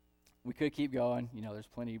 We could keep going. There's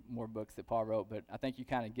plenty more books that Paul wrote, but I think you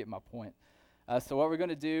kind of get my point. So what we're going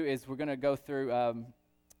to do is we're going to go through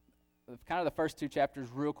kind of the first two chapters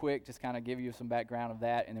real quick, just kind of give you some background of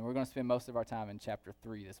that, and then we're going to spend most of our time in chapter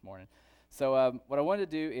 3 this morning. So what I wanted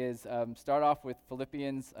to do is start off with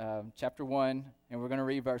Philippians chapter 1, and we're going to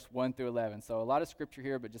read verse 1 through 11. So a lot of scripture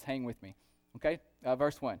here, but just hang with me. Okay,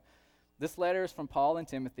 verse 1. This letter is from Paul and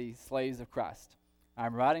Timothy, slaves of Christ.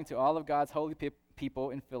 I'm writing to all of God's holy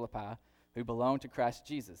people in Philippi who belong to Christ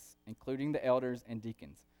Jesus, including the elders and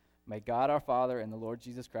deacons. May God our Father and the Lord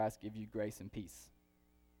Jesus Christ give you grace and peace.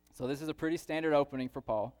 So this is a pretty standard opening for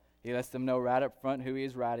Paul. He lets them know right up front who he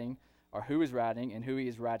is writing, or who is writing, and who he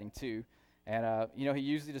is writing to. And, he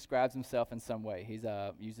usually describes himself in some way. He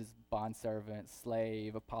uses bondservant,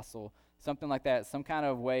 slave, apostle, something like that, some kind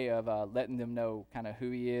of way of letting them know kind of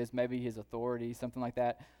who he is, maybe his authority, something like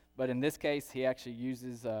that. But in this case, he actually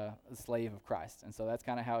uses a slave of Christ. And so that's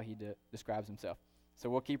kind of how he describes himself. So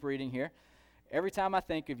we'll keep reading here. Every time I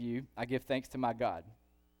think of you, I give thanks to my God.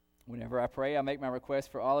 Whenever I pray, I make my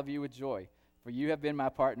request for all of you with joy, for you have been my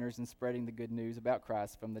partners in spreading the good news about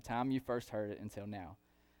Christ from the time you first heard it until now.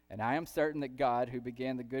 And I am certain that God, who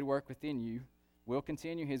began the good work within you, will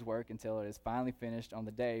continue his work until it is finally finished on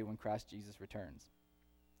the day when Christ Jesus returns.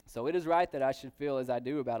 So it is right that I should feel as I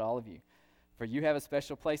do about all of you, for you have a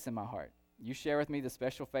special place in my heart. You share with me the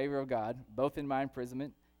special favor of God, both in my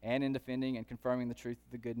imprisonment and in defending and confirming the truth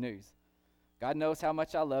of the good news. God knows how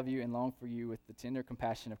much I love you and long for you with the tender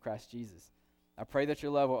compassion of Christ Jesus. I pray that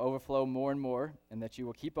your love will overflow more and more, and that you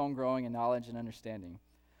will keep on growing in knowledge and understanding.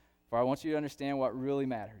 For I want you to understand what really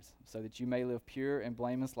matters, so that you may live pure and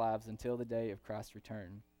blameless lives until the day of Christ's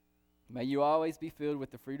return. May you always be filled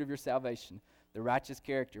with the fruit of your salvation, the righteous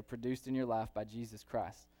character produced in your life by Jesus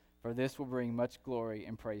Christ, for this will bring much glory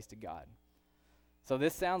and praise to God. So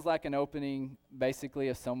this sounds like an opening, basically,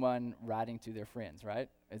 of someone writing to their friends, right?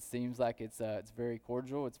 It seems like it's very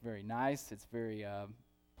cordial, it's very nice, it's very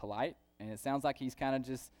polite, and it sounds like he's kind of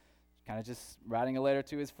just writing a letter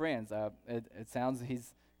to his friends. It sounds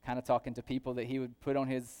he's kind of talking to people that he would put on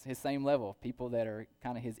his same level, people that are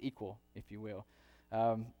kind of his equal, if you will.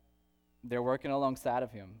 They're working alongside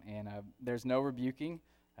of him, and there's no rebuking,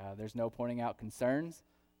 there's no pointing out concerns.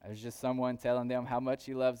 There's just someone telling them how much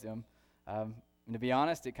he loves them. And to be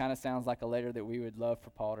honest, it kind of sounds like a letter that we would love for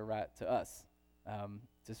Paul to write to us,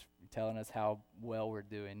 just telling us how well we're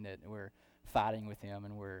doing, that we're fighting with him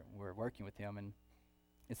and we're working with him. And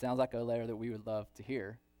it sounds like a letter that we would love to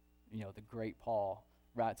hear, the great Paul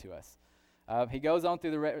write to us. He goes on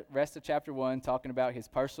through the rest of chapter 1, talking about his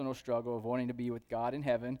personal struggle of wanting to be with God in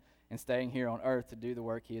heaven and staying here on earth to do the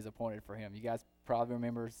work he has appointed for him. You guys probably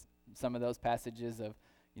remember some of those passages of,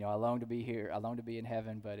 I long to be here, I long to be in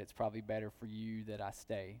heaven, but it's probably better for you that I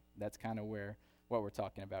stay. That's kind of what we're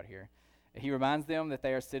talking about here. He reminds them that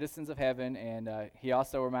they are citizens of heaven, and he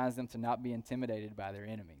also reminds them to not be intimidated by their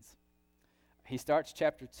enemies. He starts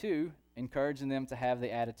chapter 2 encouraging them to have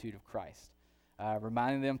the attitude of Christ,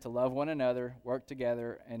 reminding them to love one another, work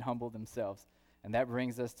together, and humble themselves. And that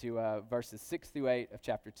brings us to verses 6 through 8 of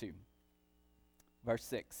chapter 2. Verse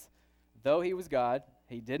 6. Though he was God,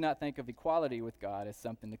 he did not think of equality with God as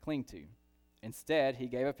something to cling to. Instead, he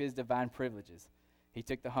gave up his divine privileges. He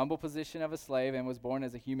took the humble position of a slave and was born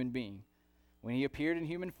as a human being. When he appeared in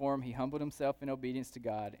human form, he humbled himself in obedience to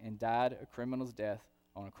God and died a criminal's death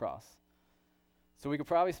on a cross. So we could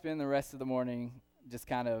probably spend the rest of the morning just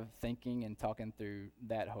kind of thinking and talking through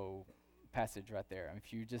that whole passage right there. I mean,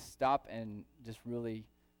 if you just stop and just really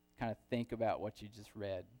kind of think about what you just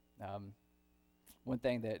read. One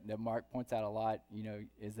thing that Mark points out a lot,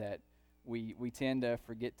 is that we tend to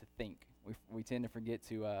forget to think. We tend to forget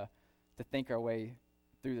to think our way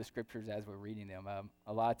through the scriptures as we're reading them.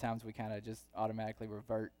 A lot of times we kind of just automatically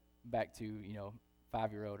revert back to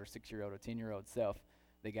 5-year-old or 6-year-old or 10-year-old self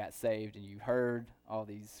that got saved, and you heard all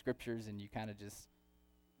these scriptures, and you kind of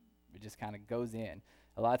it just kind of goes in.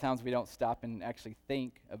 A lot of times we don't stop and actually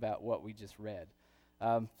think about what we just read.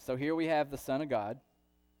 So here we have the Son of God,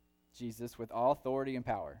 Jesus, with all authority and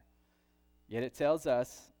power. Yet it tells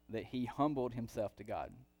us that he humbled himself to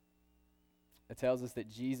God. It tells us that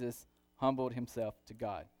Jesus humbled himself to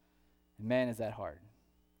God. And man, is that hard,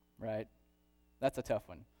 right? That's a tough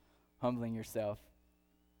one, humbling yourself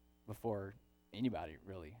before anybody,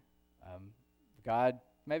 really. God,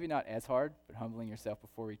 maybe not as hard, but humbling yourself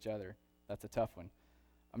before each other, that's a tough one.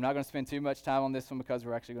 I'm not going to spend too much time on this one because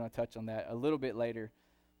we're actually going to touch on that a little bit later.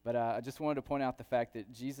 But I just wanted to point out the fact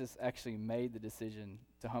that Jesus actually made the decision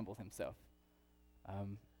to humble himself.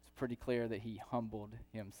 It's pretty clear that he humbled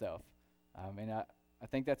himself. And I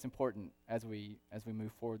think that's important as we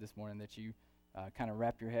move forward this morning, that you kind of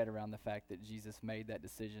wrap your head around the fact that Jesus made that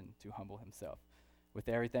decision to humble himself. With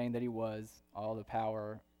everything that he was, all the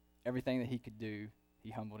power, everything that he could do,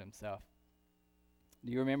 he humbled himself.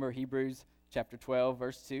 Do you remember Hebrews chapter 12,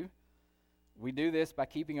 verse 2? We do this by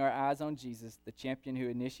keeping our eyes on Jesus, the champion who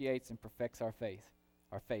initiates and perfects our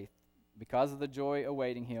faith. Because of the joy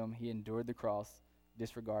awaiting him, he endured the cross,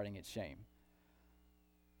 disregarding its shame.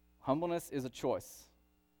 Humbleness is a choice,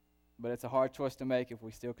 but it's a hard choice to make if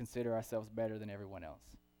we still consider ourselves better than everyone else.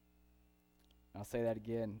 I'll say that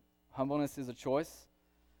again. Humbleness is a choice.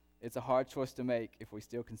 It's a hard choice to make if we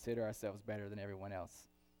still consider ourselves better than everyone else.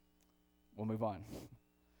 We'll move on.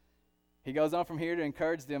 He goes on from here to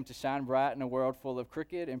encourage them to shine bright in a world full of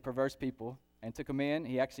crooked and perverse people, and to commend.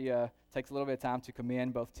 He actually takes a little bit of time to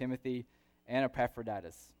commend both Timothy and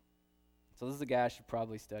Epaphroditus. So this is a guy I should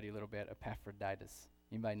probably study a little bit, Epaphroditus.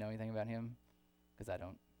 Anybody know anything about him? Because I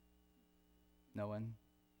don't. No one?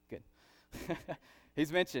 Good.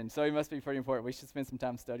 He's mentioned, so he must be pretty important. We should spend some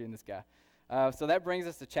time studying this guy. So that brings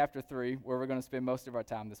us to chapter 3, where we're going to spend most of our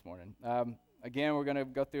time this morning. Again, we're going to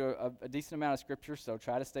go through a decent amount of scripture, so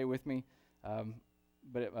try to stay with me.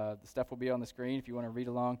 But the stuff will be on the screen if you want to read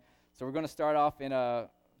along. So we're going to start off in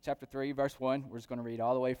chapter 3, verse 1. We're just going to read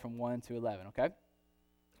all the way from 1 to 11, okay?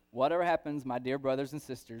 Whatever happens, my dear brothers and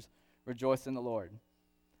sisters, rejoice in the Lord.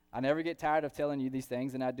 I never get tired of telling you these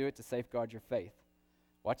things, and I do it to safeguard your faith.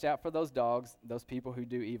 Watch out for those dogs, those people who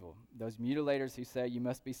do evil, those mutilators who say you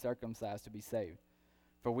must be circumcised to be saved.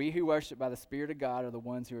 For we who worship by the Spirit of God are the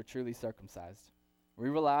ones who are truly circumcised. We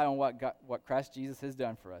rely on what Christ Jesus has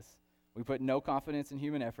done for us. We put no confidence in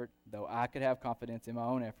human effort, though I could have confidence in my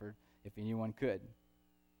own effort if anyone could.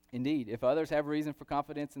 Indeed, if others have reason for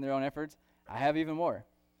confidence in their own efforts, I have even more.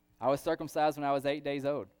 I was circumcised when I was 8 days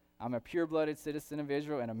old. I'm a pure-blooded citizen of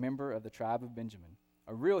Israel and a member of the tribe of Benjamin,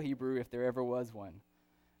 a real Hebrew if there ever was one.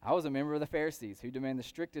 I was a member of the Pharisees who demand the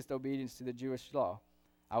strictest obedience to the Jewish law.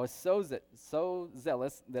 I was so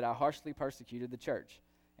zealous that I harshly persecuted the church.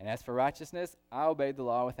 And as for righteousness, I obeyed the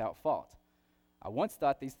law without fault. I once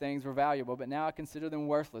thought these things were valuable, but now I consider them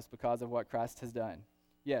worthless because of what Christ has done.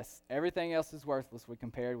 Yes, everything else is worthless when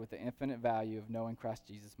compared with the infinite value of knowing Christ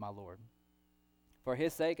Jesus my Lord. For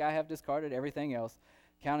his sake I have discarded everything else,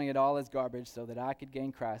 counting it all as garbage so that I could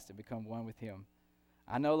gain Christ and become one with him.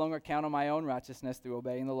 I no longer count on my own righteousness through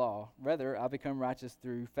obeying the law. Rather, I become righteous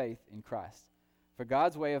through faith in Christ. For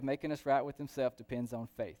God's way of making us right with himself depends on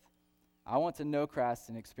faith. I want to know Christ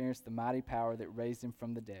and experience the mighty power that raised him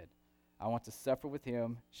from the dead. I want to suffer with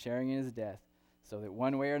him, sharing in his death, so that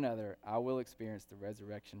one way or another I will experience the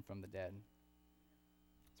resurrection from the dead.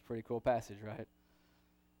 It's a pretty cool passage, right?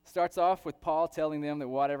 Starts off with Paul telling them that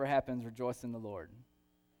whatever happens, rejoice in the Lord.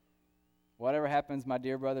 Whatever happens, my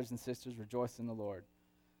dear brothers and sisters, rejoice in the Lord.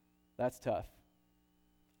 That's tough.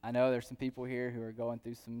 I know there's some people here who are going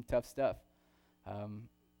through some tough stuff.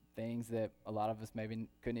 Things that a lot of us maybe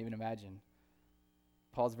couldn't even imagine.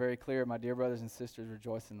 Paul's very clear, my dear brothers and sisters,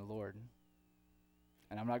 rejoice in the Lord.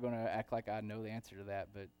 And I'm not going to act like I know the answer to that,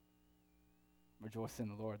 but rejoice in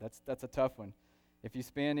the Lord. That's a tough one. If you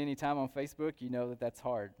spend any time on Facebook, you know that that's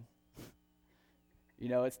hard. You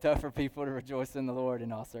know, it's tough for people to rejoice in the Lord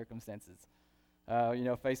in all circumstances.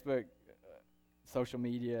 Facebook, social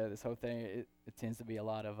media, this whole thing, it tends to be a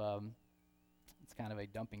lot of, it's kind of a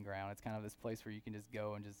dumping ground. It's kind of this place where you can just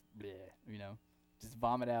go and just, just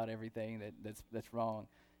vomit out everything that's wrong.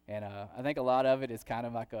 And I think a lot of it is kind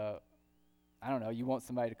of like you want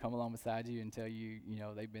somebody to come along beside you and tell you,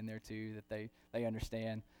 they've been there too, that they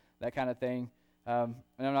understand, that kind of thing. And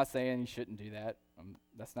I'm not saying you shouldn't do that.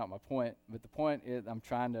 That's not my point. But the point is I'm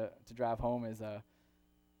trying to drive home is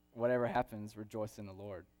whatever happens, rejoice in the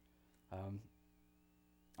Lord.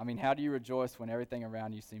 How do you rejoice when everything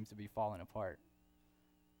around you seems to be falling apart?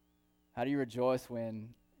 How do you rejoice when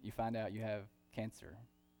you find out you have cancer?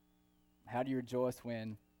 How do you rejoice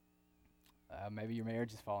when maybe your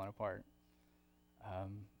marriage is falling apart?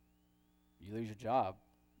 You lose your job.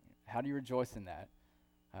 How do you rejoice in that?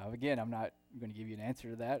 Again, I'm not going to give you an answer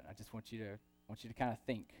to that. I just want you to kind of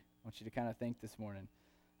think. I want you to kind of think this morning.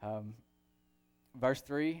 Verse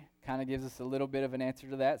 3 kind of gives us a little bit of an answer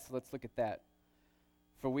to that, so let's look at that.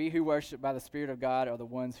 For we who worship by the Spirit of God are the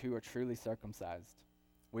ones who are truly circumcised.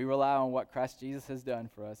 We rely on what Christ Jesus has done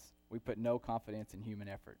for us. We put no confidence in human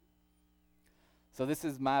effort. So this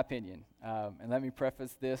is my opinion. And let me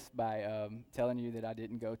preface this by telling you that I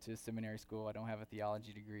didn't go to seminary school. I don't have a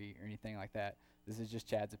theology degree or anything like that. This is just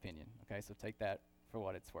Chad's opinion, okay? So take that for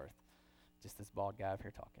what it's worth. Just this bald guy up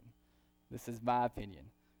here talking. This is my opinion.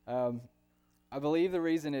 I believe the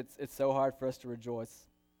reason it's so hard for us to rejoice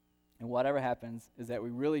and whatever happens is that we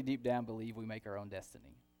really deep down believe we make our own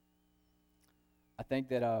destiny. I think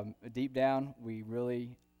that deep down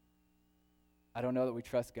I don't know that we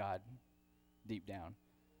trust God deep down.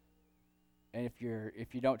 And if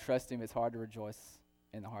you don't trust him, it's hard to rejoice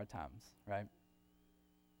in the hard times, right?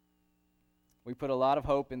 We put a lot of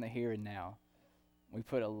hope in the here and now. We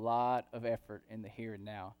put a lot of effort in the here and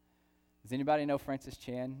now. Does anybody know Francis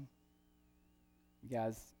Chan? You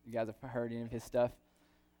guys have heard any of his stuff?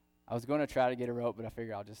 I was going to try to get a rope, but I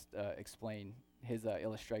figure I'll just explain his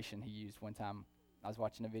illustration he used one time. I was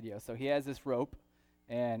watching a video. So he has this rope,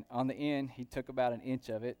 and on the end, he took about an inch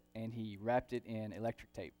of it, and he wrapped it in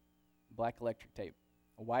electric tape, black electric tape,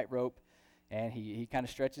 a white rope, and he kind of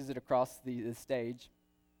stretches it across the stage,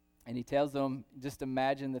 and he tells them, just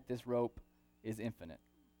imagine that this rope is infinite.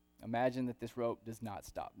 Imagine that this rope does not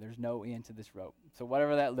stop. There's no end to this rope. So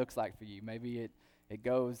whatever that looks like for you, maybe it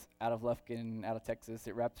goes out of Lufkin, out of Texas,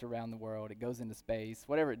 it wraps around the world, it goes into space,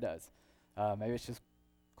 whatever it does. Maybe it's just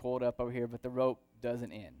coiled up over here, but the rope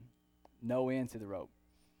doesn't end. No end to the rope.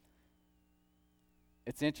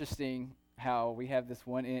 It's interesting how we have this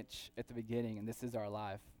 1 inch at the beginning, and this is our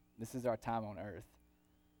life. This is our time on earth.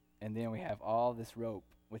 And then we have all this rope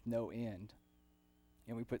with no end.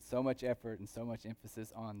 And we put so much effort and so much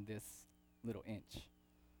emphasis on this little inch.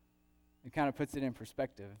 It kind of puts it in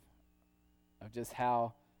perspective of just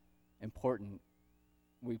how important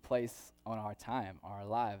we place on our time, our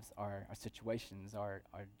lives, our situations, our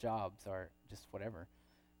jobs, our just whatever.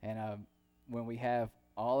 And when we have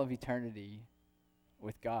all of eternity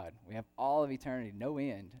with God, we have all of eternity, no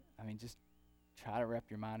end. I mean, just try to wrap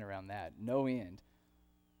your mind around that. No end.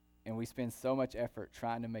 And we spend so much effort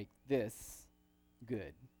trying to make this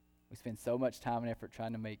good. We spend so much time and effort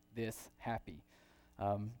trying to make this happy.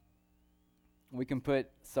 We can put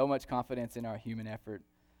so much confidence in our human effort,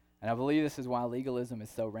 and I believe this is why legalism is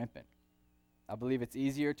so rampant. I believe it's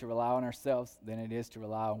easier to rely on ourselves than it is to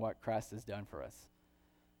rely on what Christ has done for us.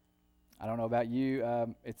 I don't know about you,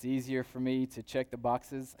 it's easier for me to check the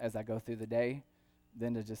boxes as I go through the day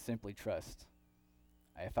than to just simply trust.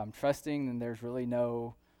 If I'm trusting, then there's really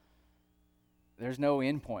no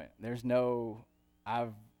end point. There's no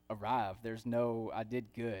I've arrived. There's no I did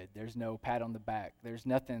good. There's no pat on the back. There's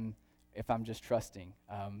nothing if I'm just trusting.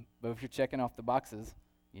 But if you're checking off the boxes,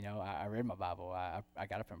 I read my Bible. I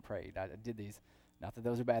got up and prayed. I did these. Not that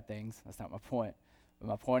those are bad things. That's not my point. But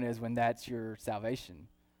my point is when that's your salvation.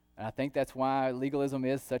 And I think that's why legalism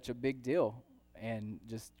is such a big deal in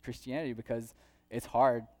just Christianity, because it's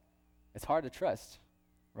hard. It's hard to trust,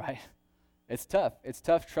 right? It's tough. It's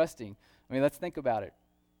tough trusting. I mean, let's think about it.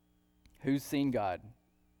 Who's seen God?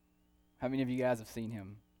 How many of you guys have seen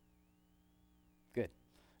him? Good.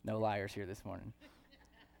 No liars here this morning.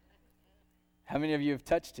 How many of you have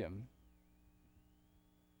touched him?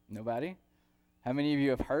 Nobody? How many of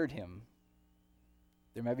you have heard him?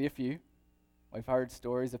 There may be a few. We've heard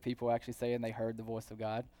stories of people actually saying they heard the voice of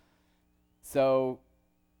God. So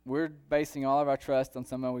we're basing all of our trust on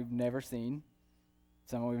someone we've never seen,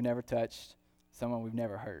 someone we've never touched, someone we've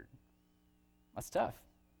never heard. That's tough.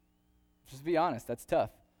 Just be honest, that's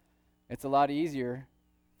tough. It's a lot easier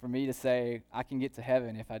for me to say I can get to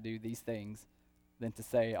heaven if I do these things than to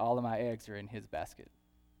say all of my eggs are in his basket.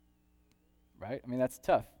 Right? I mean, that's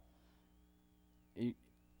tough.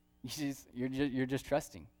 You're just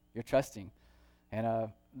trusting. You're trusting. And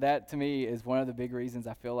that, to me, is one of the big reasons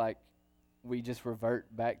I feel like we just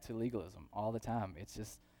revert back to legalism all the time. It's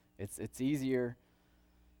just, it's easier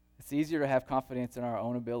to have confidence in our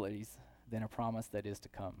own abilities than a promise that is to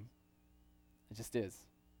come. It just is.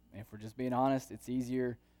 And if we're just being honest, it's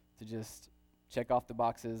easier to just check off the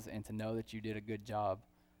boxes and to know that you did a good job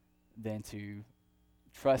than to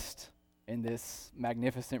trust in this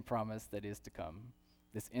magnificent promise that is to come,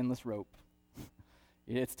 this endless rope.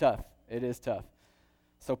 It's tough. It is tough.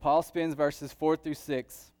 So Paul spends verses 4 through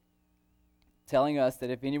 6 telling us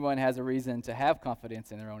that if anyone has a reason to have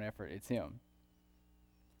confidence in their own effort, it's him.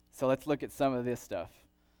 So let's look at some of this stuff.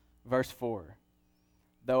 Verse 4.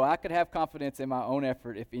 Though I could have confidence in my own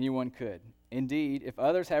effort if anyone could. Indeed, if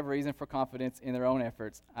others have reason for confidence in their own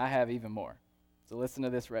efforts, I have even more. So listen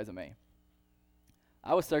to this resume.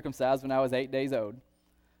 I was circumcised when I was 8 days old.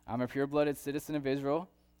 I'm a pure-blooded citizen of Israel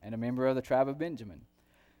and a member of the tribe of Benjamin,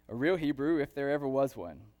 a real Hebrew if there ever was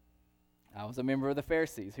one. I was a member of the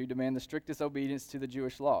Pharisees who demand the strictest obedience to the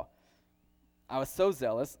Jewish law. I was so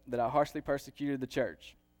zealous that I harshly persecuted the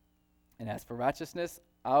church. And as for righteousness,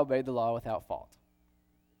 I obeyed the law without fault.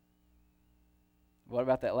 What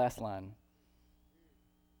about that last line?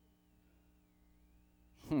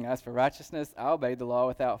 As for righteousness, I obeyed the law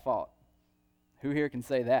without fault. Who here can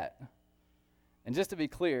say that? And just to be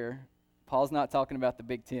clear, Paul's not talking about the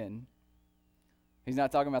Big Ten. He's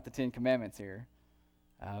not talking about the 10 Commandments here.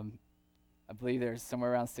 I believe there's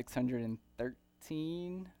somewhere around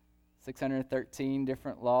 613, 613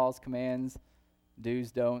 different laws, commands,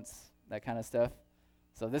 do's, don'ts, that kind of stuff.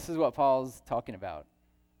 So this is what Paul's talking about.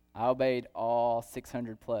 I obeyed all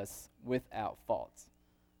 600 plus without fault.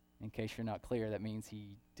 In case you're not clear, that means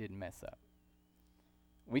he didn't mess up.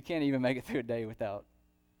 We can't even make it through a day without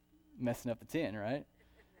messing up the 10, right?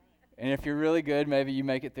 And if you're really good, maybe you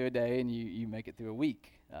make it through a day and you make it through a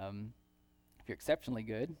week. If you're exceptionally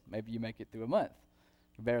good, maybe you make it through a month.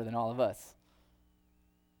 You're better than all of us.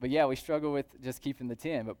 But yeah, we struggle with just keeping the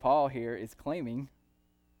 10. But Paul here is claiming,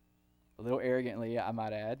 a little arrogantly, I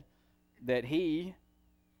might add, that he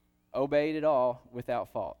obeyed it all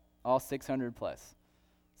without fault, all 600 plus.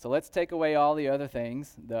 So let's take away all the other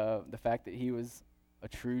things, the fact that he was a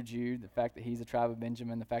true Jew, the fact that he's a tribe of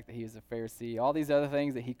Benjamin, the fact that he is a Pharisee, all these other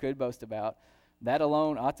things that he could boast about. That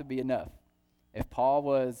alone ought to be enough. If Paul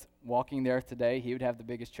was walking the earth today, he would have the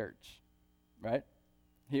biggest church, right?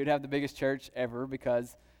 He would have the biggest church ever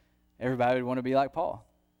because everybody would want to be like Paul.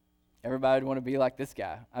 Everybody would want to be like this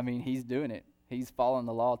guy. I mean, he's doing it. He's following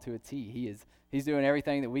the law to a T. He's doing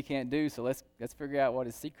everything that we can't do, so let's figure out what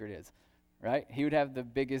his secret is, right? He would have the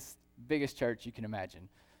biggest church you can imagine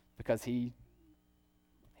because he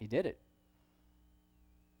did it.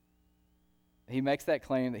 He makes that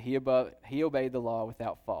claim that he obeyed the law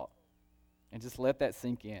without fault. And just let that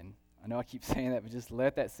sink in. I know I keep saying that, but just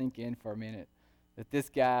let that sink in for a minute. That this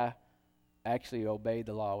guy actually obeyed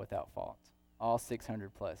the law without fault. All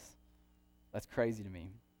 600 plus. That's crazy to me.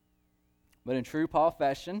 But in true Paul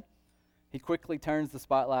fashion, he quickly turns the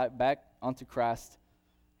spotlight back onto Christ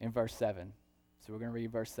in verse 7. So we're going to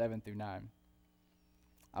read verse 7 through 9.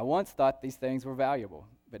 I once thought these things were valuable,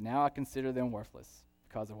 but now I consider them worthless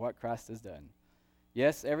because of what Christ has done.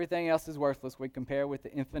 Yes, everything else is worthless when compared with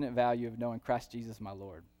the infinite value of knowing Christ Jesus my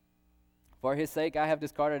Lord. For his sake I have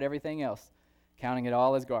discarded everything else, counting it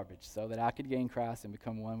all as garbage, so that I could gain Christ and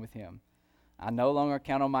become one with him. I no longer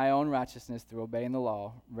count on my own righteousness through obeying the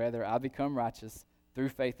law. Rather, I become righteous through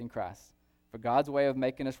faith in Christ. For God's way of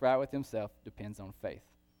making us right with himself depends on faith.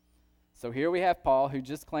 So here we have Paul, who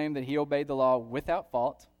just claimed that he obeyed the law without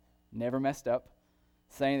fault, never messed up,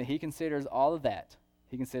 saying that he considers all of that.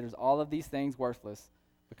 He considers all of these things worthless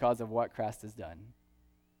because of what Christ has done.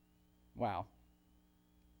 Wow.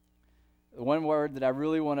 The one word that I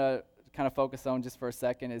really want to kind of focus on just for a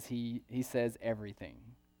second is he says everything.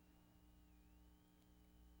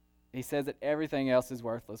 He says that everything else is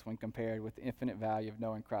worthless when compared with the infinite value of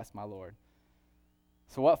knowing Christ my Lord.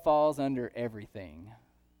 So what falls under everything?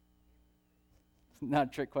 It's not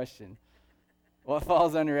a trick question. What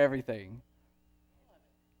falls under everything?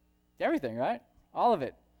 Everything, right? All of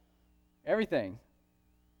it. Everything.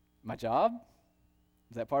 My job?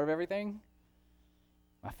 Is that part of everything?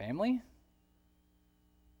 My family?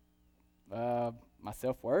 My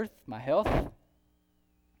self-worth? My health?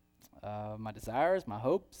 My desires? My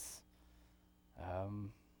hopes?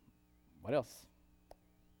 What else?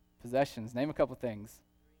 Possessions. Name a couple things.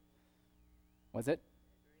 What's it?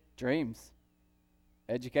 Dreams.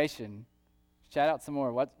 Education. Shout out some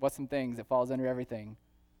more. What's some things that falls under everything?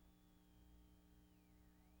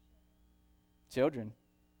 Children.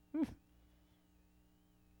 Whew.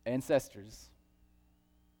 Ancestors.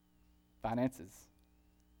 Finances.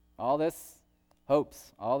 All this,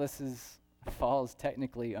 hopes. All this falls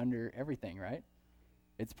technically under everything, right?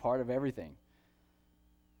 It's part of everything.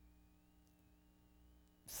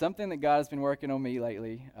 Something that God has been working on me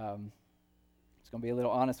lately, just going to be a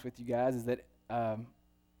little honest with you guys, is that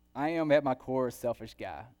I am at my core a selfish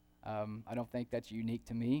guy. I don't think that's unique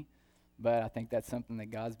to me, but I think that's something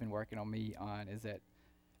that God's been working on me on, is that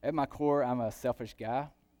at my core, I'm a selfish guy.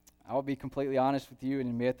 I will be completely honest with you and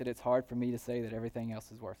admit that it's hard for me to say that everything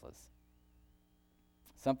else is worthless.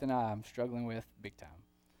 Something I'm struggling with big time.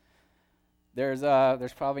 There's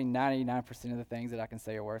probably 99% of the things that I can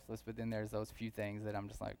say are worthless, but then there's those few things that I'm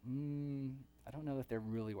just like, I don't know that they're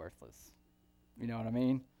really worthless. You know what I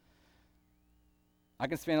mean? I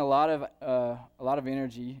can spend a lot of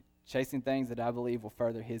energy chasing things that I believe will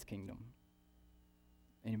further his kingdom.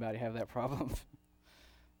 Anybody have that problem?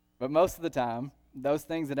 But most of the time, those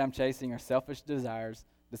things that I'm chasing are selfish desires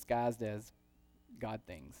disguised as God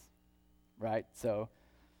things, right? So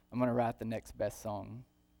I'm going to write the next best song,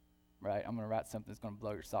 right? I'm going to write something that's going to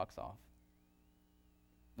blow your socks off.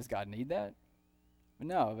 Does God need that?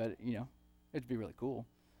 No, but, it'd be really cool.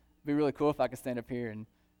 It'd be really cool if I could stand up here and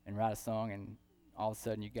write a song and all of a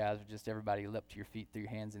sudden you guys are just everybody leap to your feet, throw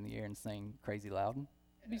your hands in the air and sing crazy loud.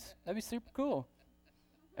 That'd be super cool.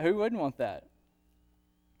 Who wouldn't want that?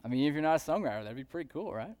 I mean, if you're not a songwriter, that'd be pretty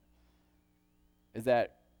cool, right? Is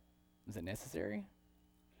it necessary?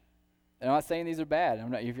 And I'm not saying these are bad.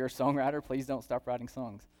 If you're a songwriter, please don't stop writing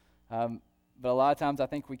songs. But a lot of times I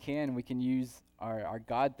think we can use our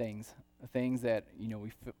God things, things that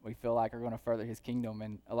we feel like are going to further His kingdom,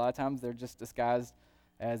 and a lot of times they're just disguised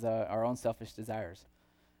as our own selfish desires.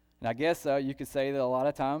 And I guess you could say that a lot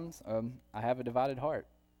of times I have a divided heart.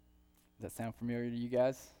 Does that sound familiar to you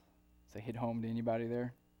guys? Does it hit home to anybody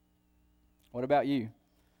there? What about you?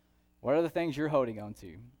 What are the things you're holding on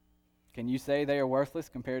to? Can you say they are worthless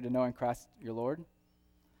compared to knowing Christ your Lord?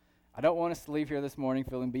 I don't want us to leave here this morning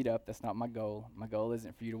feeling beat up. That's not my goal. My goal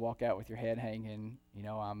isn't for you to walk out with your head hanging,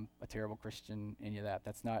 I'm a terrible Christian, any of that.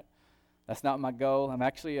 That's not my goal. I'm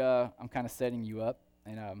actually, I'm kind of setting you up.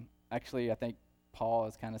 And actually, I think Paul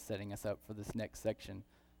is kind of setting us up for this next section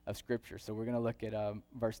of Scripture. So we're going to look at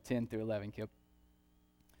verse 10 through 11, Kip.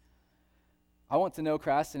 I want to know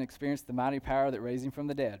Christ and experience the mighty power that raised Him from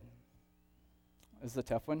the dead. This is a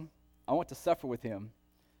tough one. I want to suffer with Him,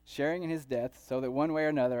 sharing in His death, so that one way or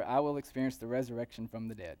another I will experience the resurrection from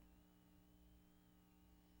the dead.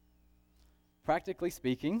 Practically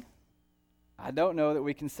speaking, I don't know that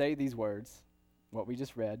we can say these words, what we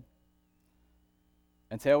just read,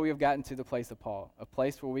 until we have gotten to the place of Paul, a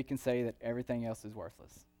place where we can say that everything else is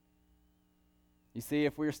worthless. You see,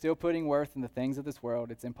 if we're still putting worth in the things of this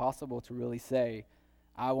world, it's impossible to really say,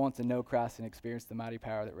 I want to know Christ and experience the mighty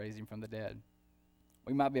power that raised Him from the dead.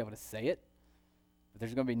 We might be able to say it, but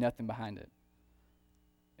there's going to be nothing behind it.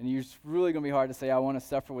 And it's really going to be hard to say, I want to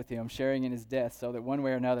suffer with Him, sharing in His death, so that one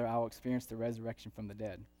way or another I will experience the resurrection from the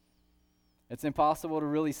dead. It's impossible to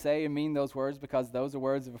really say and mean those words because those are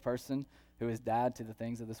words of a person who has died to the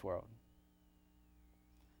things of this world.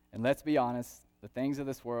 And let's be honest, the things of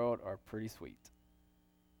this world are pretty sweet,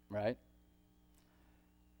 right?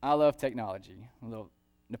 I love technology. Little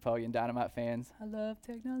Napoleon Dynamite fans. I love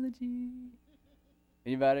technology.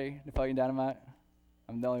 Anybody? Napoleon Dynamite?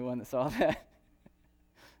 I'm the only one that saw that.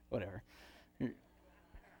 Whatever.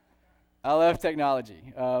 I love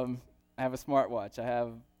technology. I have a smartwatch. I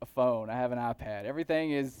have a phone. I have an iPad. Everything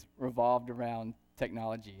is revolved around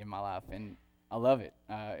technology in my life, and I love it.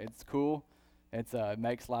 It's cool. It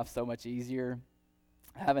makes life so much easier.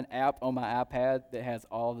 I have an app on my iPad that has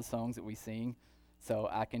all the songs that we sing, so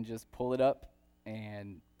I can just pull it up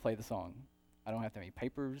and play the song. I don't have to have any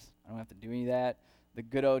papers. I don't have to do any of that. The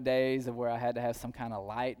good old days of where I had to have some kind of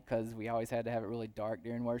light because we always had to have it really dark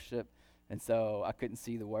during worship, and so I couldn't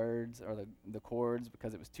see the words or the chords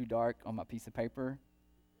because it was too dark on my piece of paper.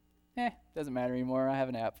 Doesn't matter anymore. I have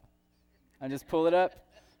an app. I just pull it up,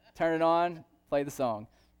 turn it on, play the song.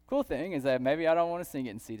 Cool thing is that maybe I don't want to sing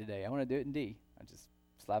it in C today. I want to do it in D. I just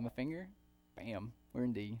slide my finger, bam, we're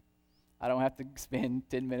in D. I don't have to spend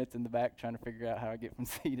 10 minutes in the back trying to figure out how I get from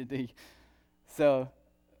C to D. So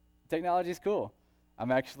technology is cool.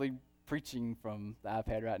 I'm actually preaching from the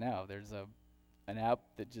iPad right now. There's an app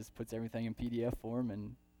that just puts everything in PDF form,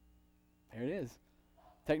 and there it is.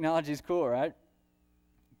 Technology is cool, right?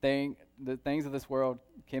 The things of this world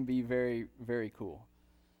can be very, very cool.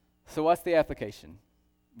 So what's the application?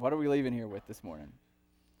 What are we leaving here with this morning?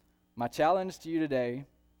 My challenge to you today,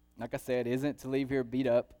 like I said, isn't to leave here beat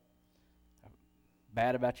up,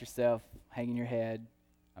 bad about yourself, hanging your head,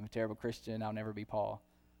 I'm a terrible Christian, I'll never be Paul.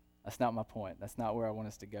 That's not my point. That's not where I want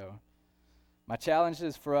us to go. My challenge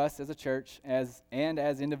is for us as a church as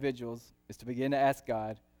individuals is to begin to ask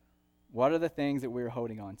God, what are the things that we're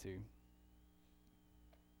holding on to?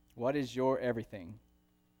 What is your everything?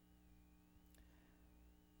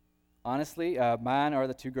 Honestly, mine are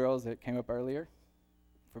the two girls that came up earlier.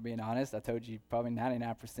 For being honest, I told you probably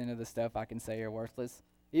 99% of the stuff I can say are worthless.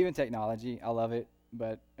 Even technology, I love it,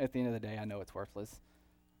 but at the end of the day, I know it's worthless.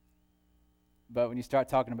 But when you start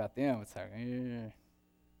talking about them, it's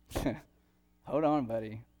like, hold on,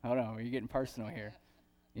 buddy. Hold on, you're getting personal here.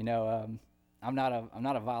 I'm not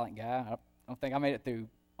a violent guy. I don't think I made it through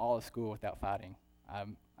all of school without fighting.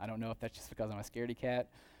 I don't know if that's just because I'm a scaredy cat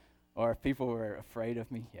or if people were afraid of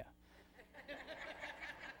me. Yeah.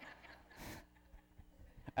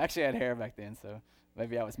 I actually had hair back then, so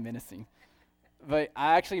maybe I was menacing. But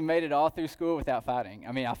I actually made it all through school without fighting.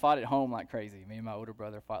 I mean, I fought at home like crazy. Me and my older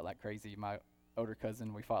brother fought like crazy. My older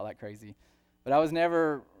cousin, we fought like crazy. But I was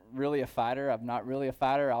never really a fighter. I'm not really a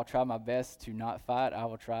fighter. I'll try my best to not fight. I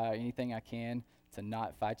will try anything I can to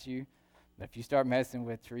not fight you. But if you start messing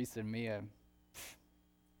with Teresa and Mia,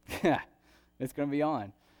 it's going to be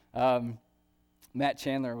on. Matt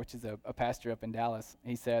Chandler, which is a pastor up in Dallas,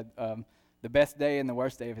 he said the best day and the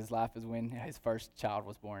worst day of his life is when his first child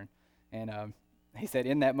was born. And he said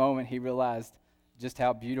in that moment he realized just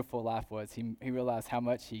how beautiful life was. He realized how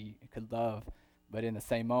much he could love, but in the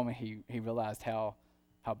same moment he realized how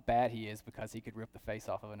bad he is because he could rip the face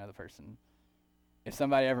off of another person. If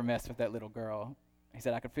somebody ever messed with that little girl, He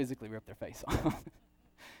said, I could physically rip their face off.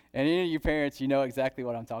 And any of you parents, you know exactly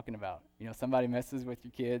what I'm talking about. You know, somebody messes with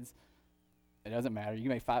your kids, it doesn't matter. You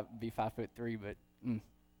may be 5'3", but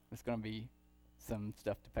it's going to be some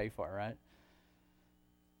stuff to pay for, right?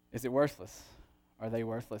 Is it worthless? Are they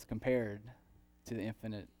worthless compared to the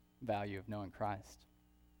infinite value of knowing Christ?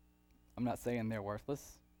 I'm not saying they're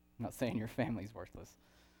worthless. I'm not saying your family's worthless.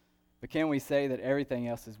 But can we say that everything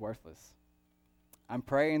else is worthless? I'm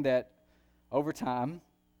praying that over time,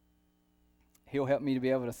 He'll help me to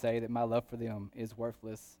be able to say that my love for them is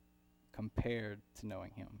worthless compared to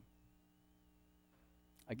knowing Him.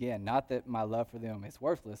 Again, not that my love for them is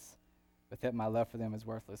worthless, but that my love for them is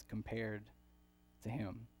worthless compared to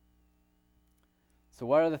Him. So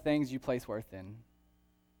what are the things you place worth in?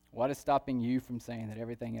 What is stopping you from saying that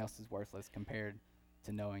everything else is worthless compared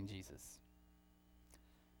to knowing Jesus?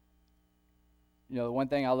 You know, the one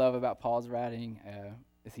thing I love about Paul's writing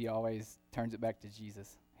is he always turns it back to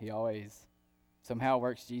Jesus. He always somehow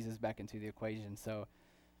works Jesus back into the equation. So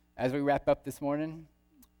as we wrap up this morning,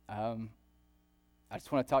 I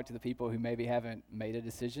just want to talk to the people who maybe haven't made a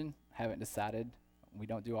decision, haven't decided. We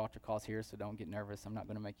don't do altar calls here, so don't get nervous. I'm not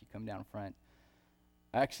going to make you come down front.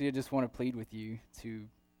 Actually, I just want to plead with you to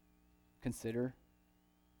consider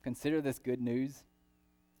this good news.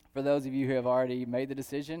 For those of you who have already made the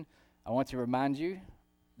decision, I want to remind you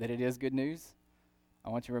that it is good news. I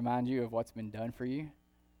want to remind you of what's been done for you.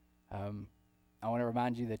 I want to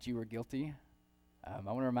remind you that you were guilty. I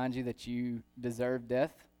want to remind you that you deserve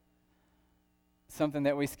death. Something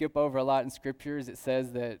that we skip over a lot in Scripture is it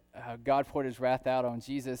says that God poured His wrath out on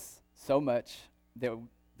Jesus so much that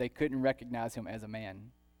they couldn't recognize Him as a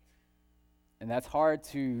man. And that's hard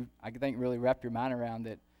to, I think, really wrap your mind around,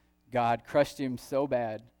 that God crushed Him so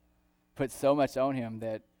bad, put so much on Him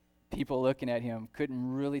that people looking at Him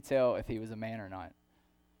couldn't really tell if He was a man or not.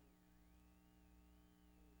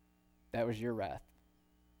 That was your wrath.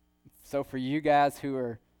 So for you guys who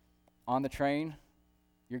are on the train,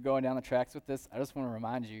 you're going down the tracks with this, I just want to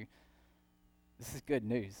remind you, this is good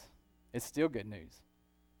news. It's still good news.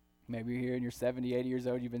 Maybe you're here and you're 70, 80 years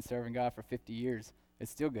old, you've been serving God for 50 years.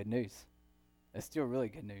 It's still good news. It's still really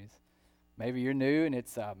good news. Maybe you're new and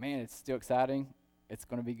it's still exciting. It's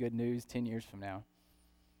going to be good news 10 years from now.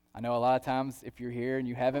 I know a lot of times if you're here and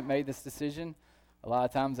you haven't made this decision, a lot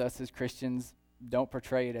of times us as Christians don't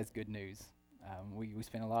portray it as good news. We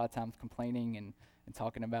spend a lot of times complaining and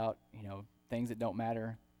talking about, things that don't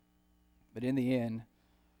matter. But in the end,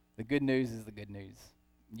 the good news is the good news.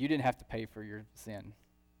 You didn't have to pay for your sin.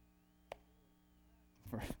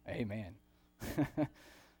 Amen.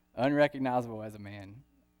 Unrecognizable as a man.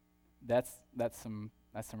 That's some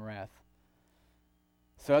wrath.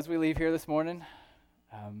 So as we leave here this morning,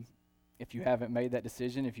 if you haven't made that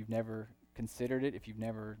decision, if you've never considered it, if you've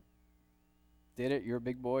never did it, you're a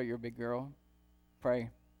big boy, you're a big girl, pray.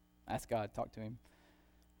 Ask God, talk to Him.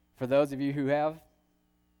 For those of you who have,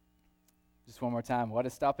 just one more time, what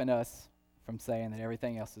is stopping us from saying that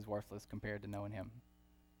everything else is worthless compared to knowing Him?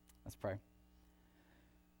 Let's pray.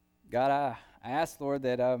 God, I ask, Lord,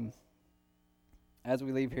 that as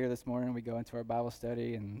we leave here this morning, we go into our Bible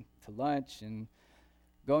study and to lunch and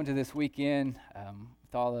go into this weekend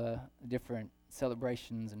with all the different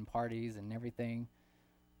celebrations and parties and everything.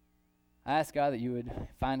 I ask, God, that you would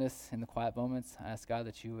find us in the quiet moments. I ask, God,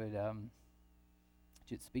 that you would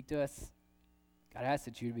speak to us. God, I ask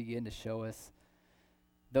that you would begin to show us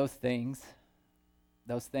those things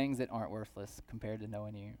that aren't worthless compared to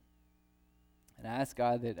knowing you. And I ask,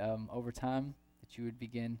 God, that over time, that you would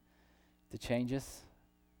begin to change us,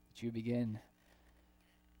 that you would begin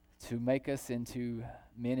to make us into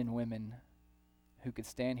men and women who could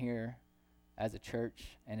stand here as a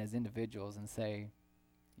church and as individuals and say,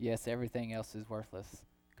 yes, everything else is worthless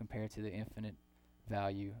compared to the infinite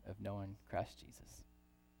value of knowing Christ Jesus.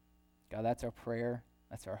 God, that's our prayer.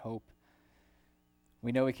 That's our hope.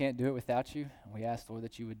 We know we can't do it without you. And we ask, Lord,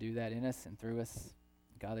 that you would do that in us and through us.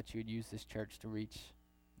 God, that you would use this church to reach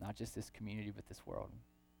not just this community, but this world.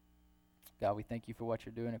 God, we thank you for what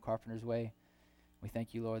you're doing at Carpenter's Way. We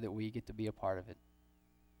thank you, Lord, that we get to be a part of it.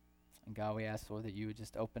 And God, we ask, Lord, that you would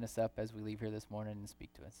just open us up as we leave here this morning and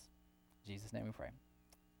speak to us. In Jesus' name we pray.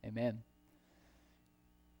 Amen.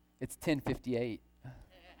 It's 10:58.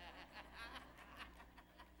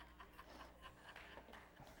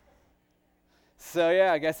 So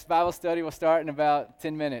yeah, I guess Bible study will start in about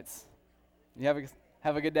 10 minutes. You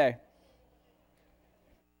have a good day.